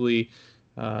actively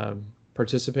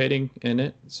participating in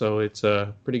it, so it's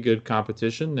a pretty good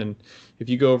competition. And if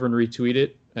you go over and retweet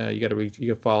it, you got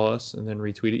to follow us and then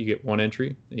retweet it. You get one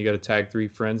entry. You got to tag 3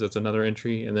 friends. That's another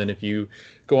entry. And then if you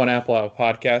go on Apple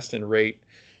Podcast and rate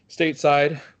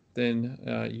Stateside, then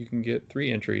you can get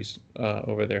 3 entries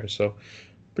over there. So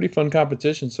pretty fun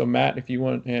competition. So Matt, if you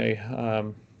want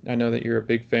I know that you're a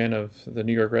big fan of the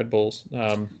New York Red Bulls.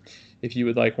 If you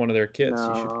would like one of their kits,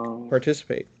 you should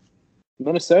participate.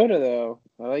 Minnesota, though.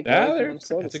 I like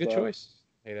Minnesota. That's a good choice.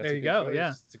 Hey, there you go. Choice.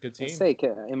 Yeah, it's a good team.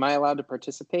 Am I allowed to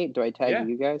participate? Do I tag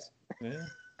you guys? Yeah,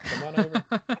 come on over.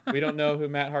 We don't know who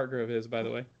Matt Hartgrove is, by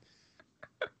the way.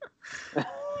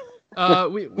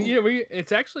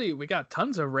 We got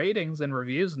tons of ratings and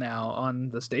reviews now on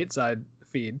the Stateside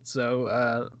feed.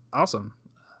 So awesome.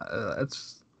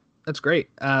 That's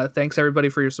great. Thanks everybody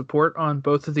for your support on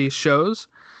both of these shows,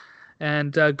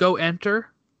 and go enter.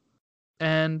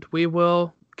 And we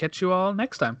will catch you all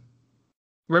next time.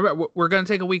 We're going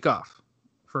to take a week off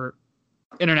for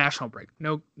international break.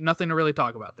 Nothing to really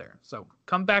talk about there. So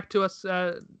come back to us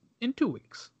in 2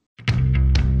 weeks. Kane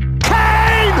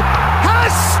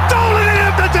has stolen it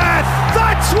at the death.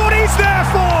 That's what he's there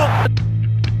for.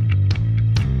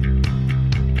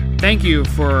 Thank you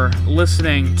for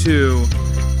listening to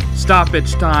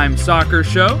Stoppage Time Soccer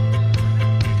Show.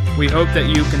 We hope that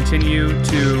you continue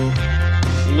to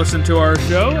listen to our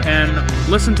show and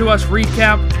listen to us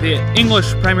recap the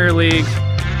English Premier League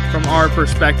from our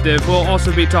perspective. We'll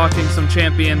also be talking some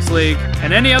Champions League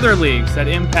and any other leagues that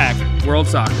impact world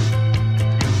soccer.